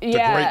meal. It's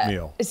a great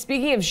meal.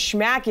 Speaking of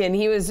schmackin',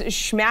 he was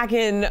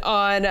schmackin'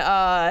 on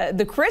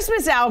the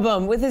Christmas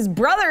album with his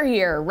brother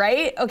here,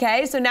 right?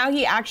 Okay, so now do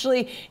you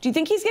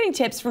think he's getting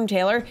tips from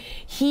Taylor?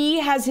 He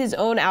has his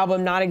own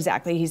album, not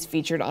exactly, he's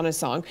featured on a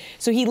song.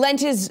 So he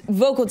lent his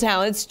vocal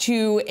talents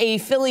to a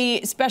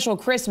Philly special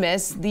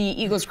Christmas, the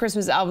Eagles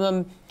Christmas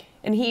album,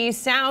 and he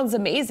sounds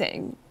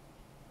amazing.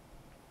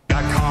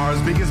 Got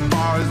cars, big as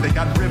bars, they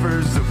got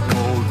rivers of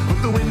gold.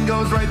 But the wind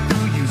goes right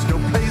through you, no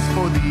place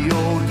for the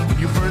old. When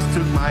you first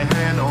took my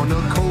hand on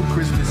a cold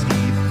Christmas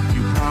Eve,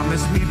 you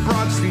promised me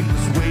Broad Street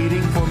was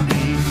waiting for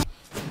me.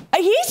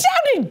 He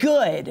sounded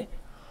good.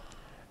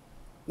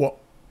 Well,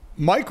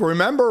 Mike,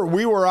 remember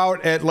we were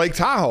out at Lake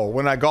Tahoe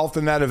when I golfed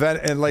in that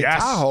event in Lake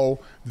Tahoe.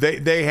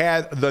 They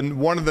had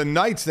one of the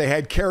nights they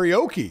had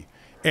karaoke.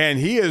 And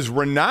he is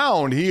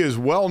renowned. He is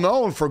well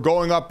known for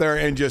going up there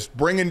and just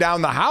bringing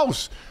down the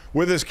house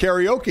with his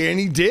karaoke, and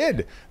he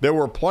did. There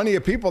were plenty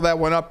of people that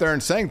went up there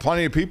and sang.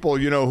 Plenty of people,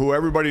 who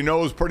everybody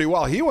knows pretty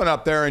well. He went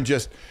up there and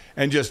just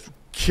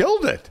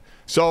killed it.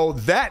 So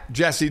that,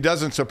 Jesse,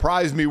 doesn't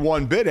surprise me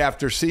one bit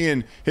after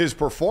seeing his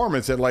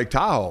performance at Lake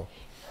Tahoe.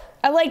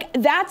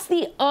 That's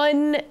the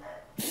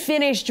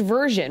unfinished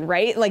version,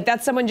 right? Like,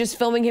 that's someone just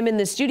filming him in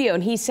the studio,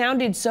 and he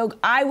sounded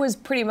I was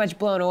pretty much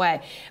blown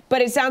away.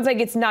 But it sounds like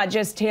it's not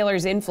just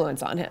Taylor's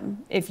influence on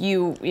him, if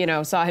you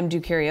saw him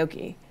do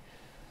karaoke.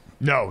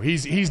 No,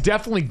 he's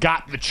definitely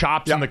got the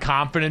chops and the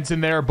confidence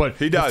in there, but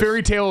he does. The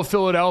Fairy Tale of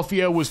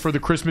Philadelphia was for the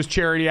Christmas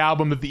charity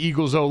album that the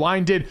Eagles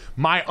O-line did.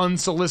 My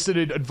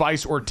unsolicited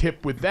advice or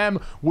tip with them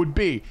would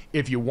be,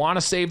 if you want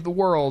to save the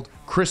world,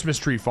 Christmas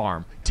Tree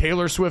Farm.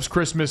 Taylor Swift's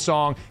Christmas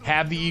song,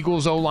 have the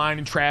Eagles O-line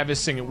and Travis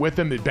sing it with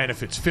them. It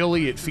benefits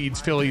Philly. It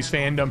feeds Philly's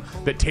fandom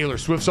that Taylor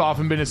Swift's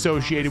often been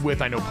associated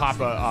with. I know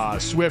Papa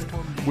Swift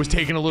was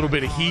taking a little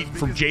bit of heat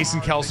from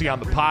Jason Kelce on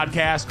the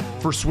podcast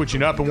for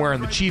switching up and wearing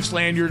the Chiefs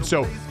lanyard.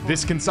 So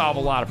this can solve a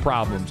lot of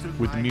problems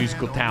with the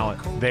musical talent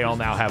they all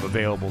now have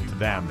available to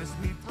them.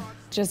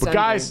 But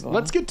guys,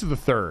 let's get to the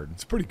third.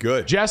 It's pretty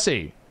good.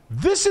 Jesse,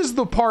 this is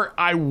the part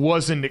I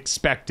wasn't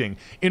expecting.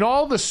 In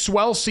all the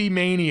Swelsey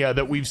mania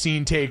that we've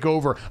seen take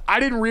over, I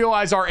didn't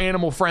realize our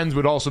animal friends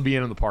would also be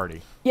in the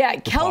party. Yeah,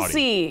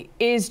 Kelce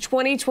is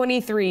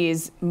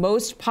 2023's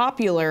most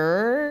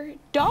popular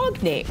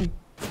dog name.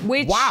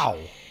 Wow.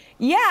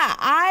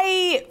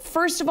 Yeah,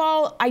 first of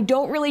all, I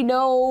don't really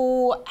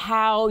know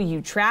how you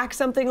track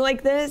something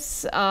like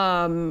this. What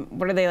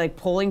are they, like,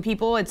 polling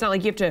people? It's not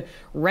like you have to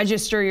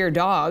register your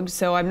dog,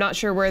 so I'm not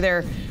sure where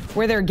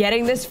they're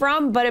getting this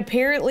from. But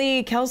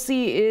apparently,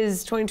 Kelce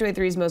is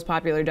 2023's most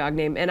popular dog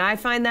name, and I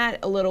find that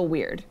a little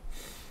weird.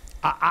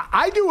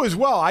 I do as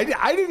well. I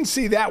didn't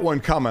see that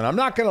one coming. I'm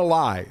not going to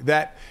lie.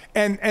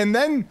 And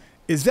then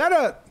is that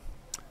a?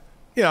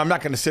 I'm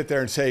not going to sit there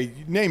and say,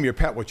 name your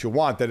pet what you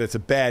want, that it's a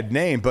bad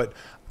name. But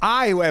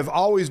I have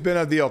always been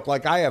of the ilk.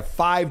 Like, I have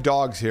 5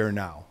 dogs here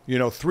now.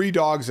 3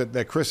 dogs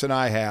that Chris and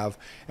I have.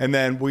 And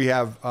then we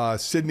have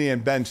Sydney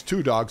and Ben's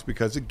 2 dogs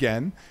because,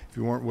 again, if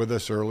you weren't with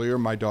us earlier,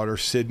 my daughter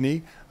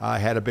Sydney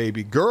had a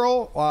baby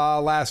girl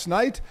last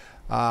night.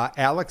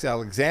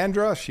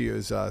 Alexandra, she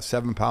is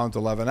 7 pounds,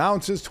 11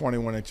 ounces,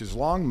 21 inches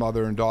long.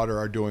 Mother and daughter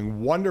are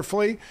doing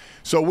wonderfully.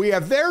 So we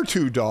have their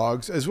 2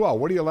 dogs as well.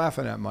 What are you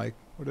laughing at, Mike?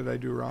 What did I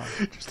do wrong?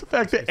 Just the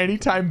fact that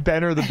anytime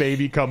Ben or the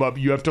baby come up,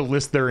 you have to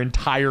list their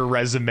entire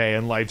resume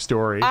and life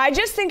story. I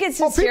just think it's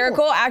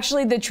hysterical,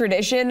 actually, the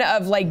tradition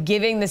of, like,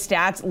 giving the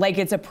stats like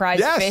it's a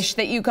prize fish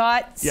that you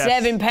caught. Yes.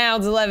 7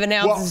 pounds, 11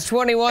 ounces,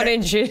 21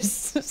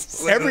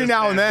 inches. Every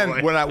now and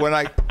then when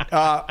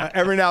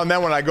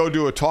I go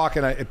do a talk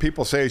and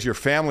people say, is your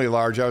family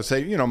large? I would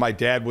say, my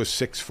dad was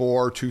 6'4",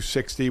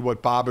 260,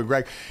 what Bob and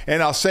Greg.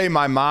 And I'll say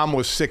my mom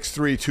was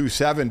 6'3",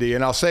 270,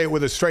 and I'll say it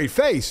with a straight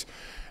face.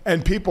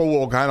 And people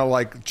will kind of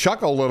like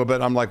chuckle a little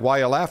bit. I'm like, why are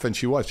you laughing?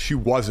 She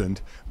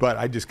wasn't, but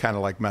I just kind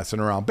of like messing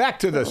around. Back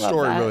to the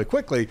story really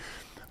quickly.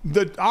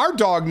 Our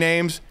dog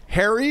names,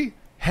 Harry,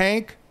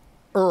 Hank,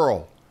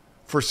 Earl.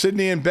 For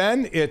Sydney and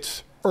Ben,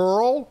 it's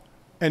Earl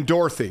and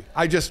Dorothy.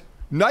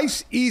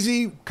 Nice,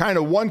 easy, kind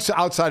of one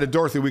outside of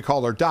Dorothy, we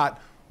call her Dot.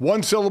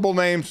 1 syllable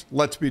names,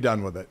 let's be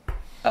done with it.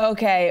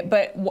 Okay,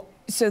 but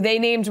so they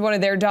named one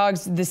of their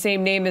dogs the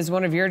same name as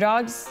one of your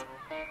dogs?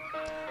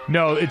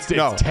 No, it's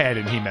Ted,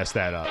 and he messed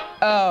that up.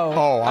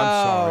 Oh, I'm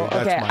sorry.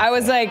 That's okay. I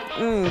was like,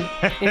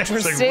 interesting.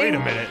 It's like, wait a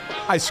minute.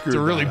 I screwed. It's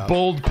a really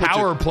bold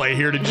power play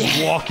here to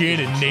just walk in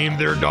and name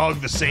their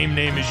dog the same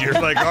name as yours.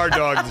 Like, our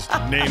dog is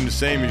named the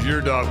same as your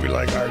dog. We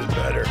like ours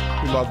better.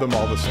 We love them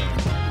all the same.